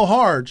didn't go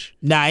Harge.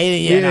 Nah,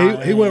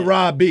 he went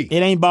Rob B. It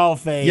ain't ball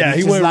fade. Yeah,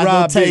 it's he went like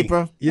Rob B.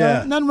 taper.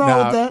 Yeah, nothing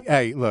wrong with that.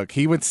 Hey, look,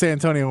 he went to San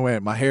Antonio and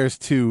went, my hair's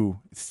too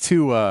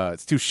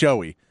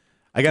showy.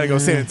 I got to go to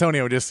San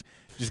Antonio, just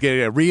get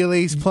a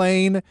release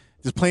plain.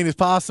 As plain as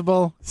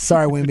possible.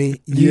 Sorry,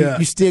 Wemby.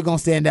 You still going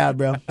to stand out,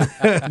 bro. You're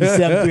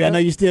 7'3". I know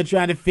you're still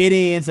trying to fit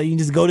in, so you can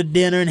just go to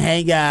dinner and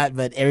hang out,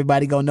 but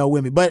everybody going to know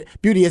Wemby. But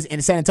beauty is,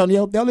 in San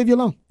Antonio, they'll leave you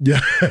alone.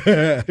 Yeah,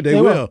 they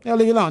will. They'll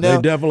leave you alone.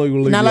 They definitely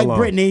will leave you alone. Not like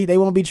Brittany. They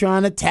won't be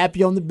trying to tap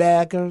you on the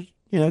back or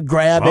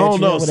grab at you. I don't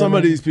know. Some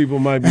of these people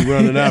might be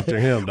running after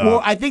him, dog.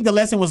 Well, I think the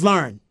lesson was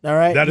learned. All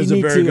right, that is you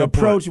a very good point. You need to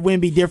approach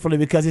Wemby differently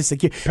because it's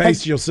secure.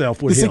 Pace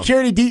yourself with him.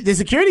 The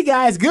security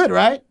guy is good,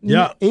 right?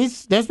 Yeah.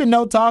 There's been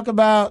no talk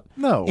about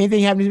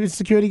anything happening with the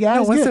security guy.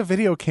 No, once the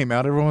video came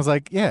out, everyone was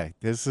like, "Yeah,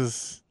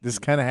 this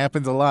kind of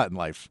happens a lot in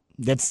life."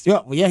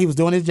 He was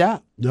doing his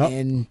job,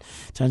 and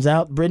turns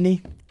out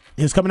Brittany.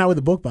 He was coming out with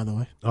a book, by the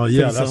way. Oh,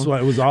 yeah, that's why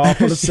it was all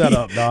for the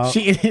setup, dog.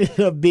 She ended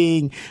up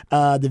being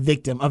the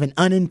victim of an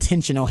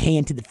unintentional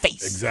hand to the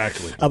face.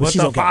 Exactly. But what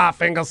she's the okay. 5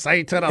 fingers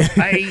say to the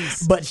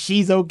face? But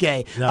she's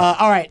okay. No.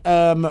 All right.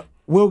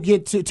 We'll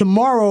get to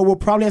tomorrow. We'll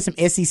probably have some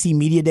SEC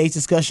Media Days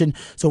discussion.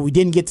 So we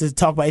didn't get to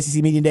talk about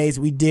SEC Media Days.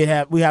 We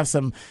have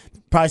some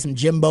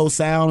Jimbo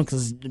sound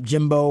because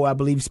Jimbo, I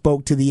believe,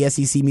 spoke to the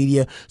SEC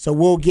media. So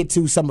we'll get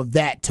to some of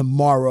that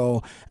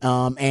tomorrow,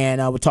 and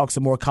we'll talk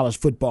some more college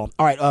football.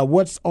 All right,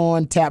 what's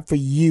on tap for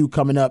you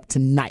coming up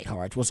tonight,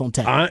 Harge? What's on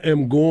tap? I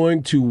am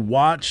going to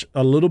watch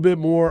a little bit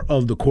more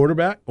of The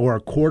Quarterback or A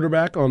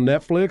Quarterback on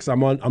Netflix.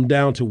 I'm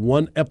down to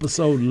 1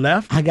 episode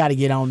left. I got to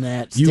get on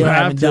that. You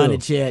haven't done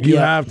it yet. You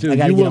have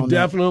to. You will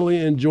definitely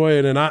enjoy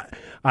it. And I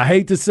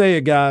hate to say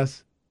it,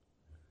 guys.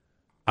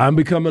 I'm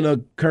becoming a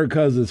Kirk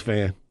Cousins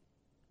fan.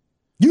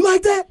 You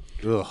like that?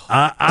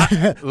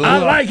 I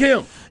like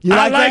him.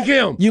 I like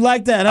him. You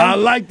like that, huh? I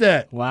like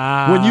that.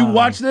 Wow. When you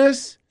watch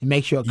this, it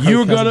makes you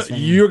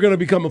you're gonna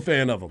become a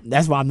fan of him.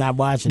 That's why I'm not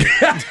watching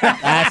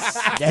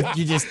it.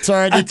 You just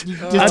turned it.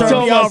 I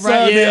told my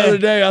son the other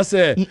day, I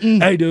said,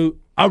 hey, dude,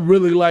 I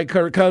really like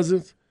Kirk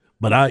Cousins,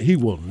 but he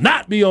will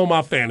not be on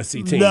my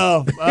fantasy team.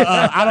 No,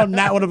 I do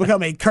not want to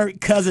become a Kirk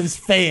Cousins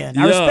fan.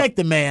 I respect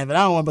the man, but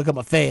I don't want to become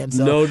a fan.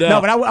 So. No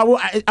doubt. No,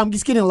 but I'm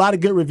just getting a lot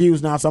of good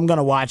reviews now, so I'm going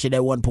to watch it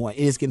at one point.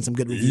 It is getting some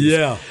good reviews.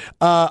 Yeah.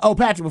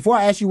 Patrick, before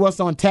I ask you what's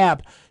on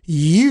tap,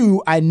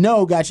 I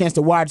know, got a chance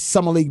to watch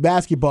Summer League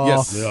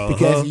basketball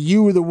because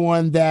you were the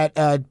one that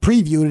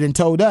previewed it and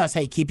told us,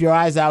 hey, keep your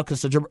eyes out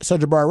because Sir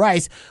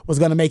Rice was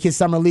going to make his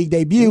Summer League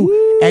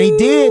debut, and he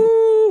did.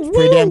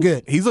 Pretty damn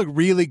good. He's looked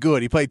really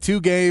good. He played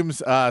 2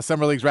 games.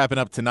 Summer League's wrapping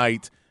up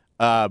tonight.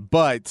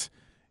 But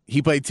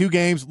he played 2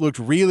 games, looked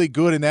really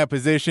good in that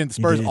position. The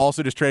Spurs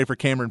also just traded for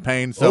Cameron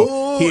Payne,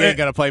 so he ain't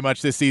going to play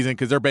much this season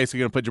because they're basically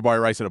going to put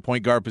Jabari Rice at a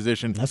point guard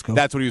position. That's cool.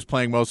 That's what he was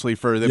playing mostly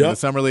for them in the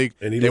Summer League.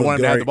 And they wanted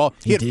him to have the ball.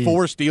 He had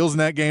 4 steals in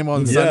that game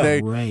on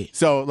Sunday. Right.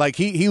 So,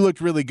 he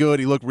looked really good.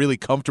 He looked really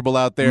comfortable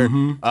out there.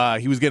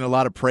 He was getting a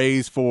lot of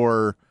praise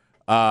for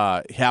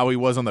how he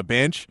was on the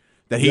bench.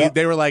 That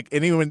they were like,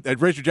 and even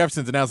Richard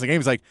Jefferson's announcing the game,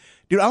 he's like,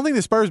 dude, I don't think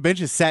the Spurs bench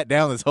has sat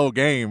down this whole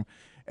game.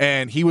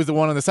 And he was the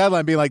one on the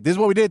sideline being like, this is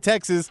what we did at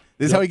Texas.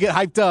 This is how we get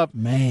hyped up.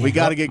 Man. We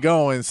got to get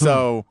going.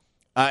 So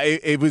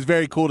it was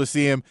very cool to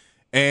see him.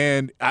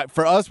 And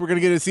for us, we're going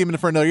to get to see him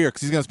for another year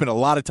because he's going to spend a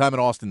lot of time in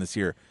Austin this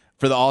year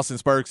for the Austin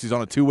Spurs. He's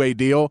on a 2-way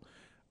deal.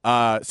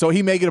 So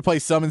he may get to play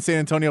some in San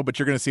Antonio, but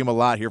you're going to see him a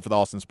lot here for the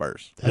Austin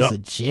Spurs. That's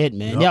legit,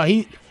 man. Yo,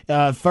 he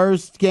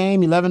first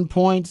game, 11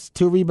 points,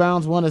 2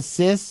 rebounds, 1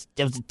 assist.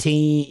 That was a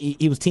team.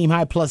 He was team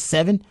high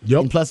 +7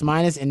 in plus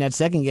minus. In that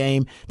second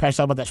game, Patrick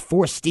talked about that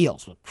 4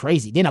 steals.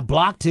 Crazy. Then a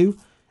block too,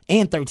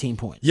 and 13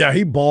 points. Yeah,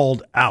 he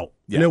balled out.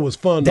 Yeah. And it was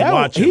fun to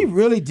watch him. He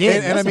really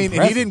did. And I mean, he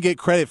didn't get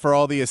credit for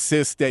all the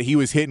assists that he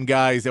was hitting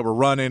guys that were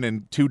running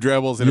and 2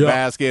 dribbles and a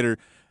basket. Or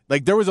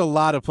like there was a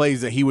lot of plays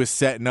that he was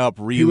setting up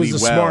really well. He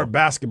was a smart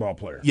basketball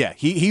player. Yeah,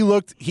 he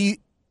looked. It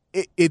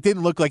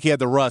didn't look like he had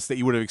the rust that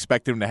you would have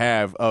expected him to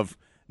have of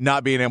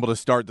not being able to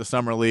start the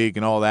summer league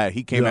and all that.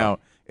 He came out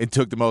and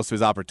took the most of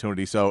his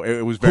opportunity. So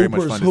it was very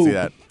much fun to see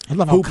that. I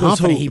love how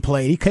confident he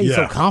played. He came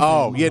so confident.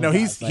 Oh yeah, no,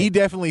 he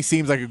definitely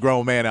seems like a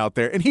grown man out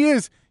there, and he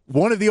is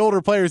one of the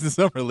older players in the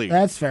summer league.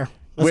 That's fair.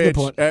 That's a good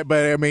point.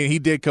 But I mean, he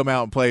did come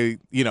out and play.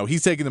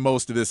 He's taking the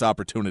most of this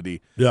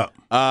opportunity. Yeah.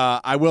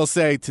 I will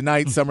say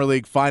tonight's summer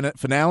league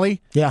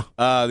finale. Yeah.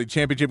 The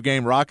championship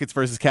game, Rockets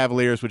versus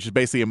Cavaliers, which is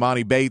basically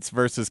Imani Bates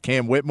versus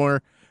Cam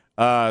Whitmore.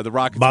 The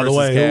Rockets by the versus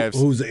way, Cavs.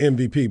 Who's the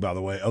MVP, by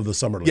the way, of the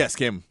summer league? Yes,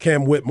 Cam.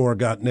 Cam Whitmore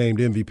got named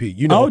MVP.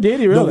 You know, did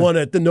he really? The one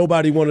that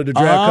nobody wanted to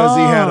draft because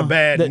he had a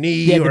bad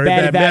knee or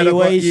bad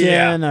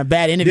evaluation, a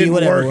bad interview, didn't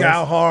whatever. Work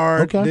out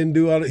hard. Okay. Didn't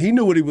do all. He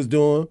knew what he was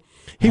doing.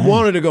 He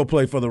wanted to go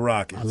play for the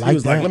Rockets. He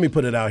was like, let me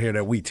put it out here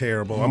that we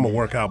terrible. I'm going to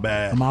work out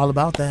bad. I'm all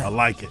about that. I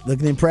like it.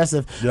 Looking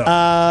impressive.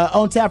 Yeah.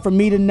 On tap for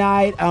me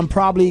tonight, I'm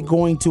probably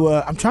going to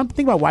I'm trying to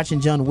think about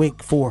watching John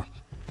Wick 4.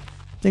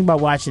 Think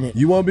about watching it.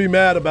 You won't be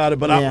mad about it,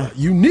 but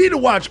you need to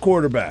watch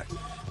Quarterback.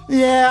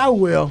 Yeah, I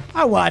will.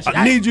 I'll watch it.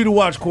 I need you to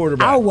watch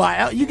Quarterback. I'll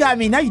watch. You got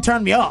me. Now you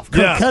turned me off.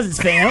 Kirk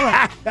Cousins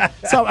fan.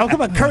 So I'm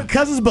a Kirk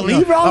Cousins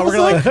believer all of a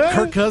sudden? We're like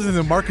Kirk Cousins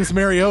and Marcus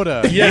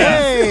Mariota.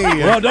 Yeah.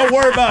 Well, don't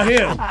worry about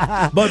him.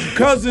 But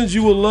Cousins,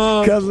 you will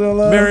love.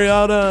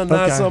 Mariota,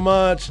 not so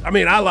much. I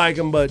mean, I like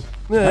him, but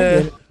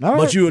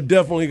but you are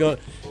definitely going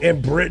to.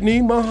 And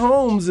Brittany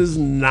Mahomes is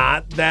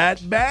not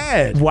that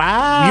bad.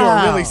 Wow. You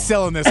are really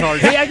selling this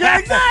hard. Yeah,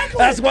 exactly.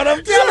 That's what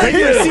I'm telling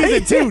you.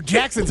 Season 2,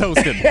 Jackson's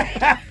hosting.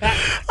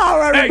 All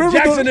right. Hey,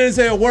 Jackson didn't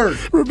say a word.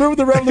 Remember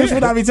the revolution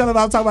when I be telling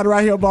I'm talking about it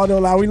right here on Ball No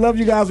Lie. We love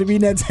you guys. We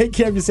mean that. Take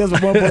care of yourselves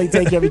with one play.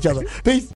 Take care of each other. Peace.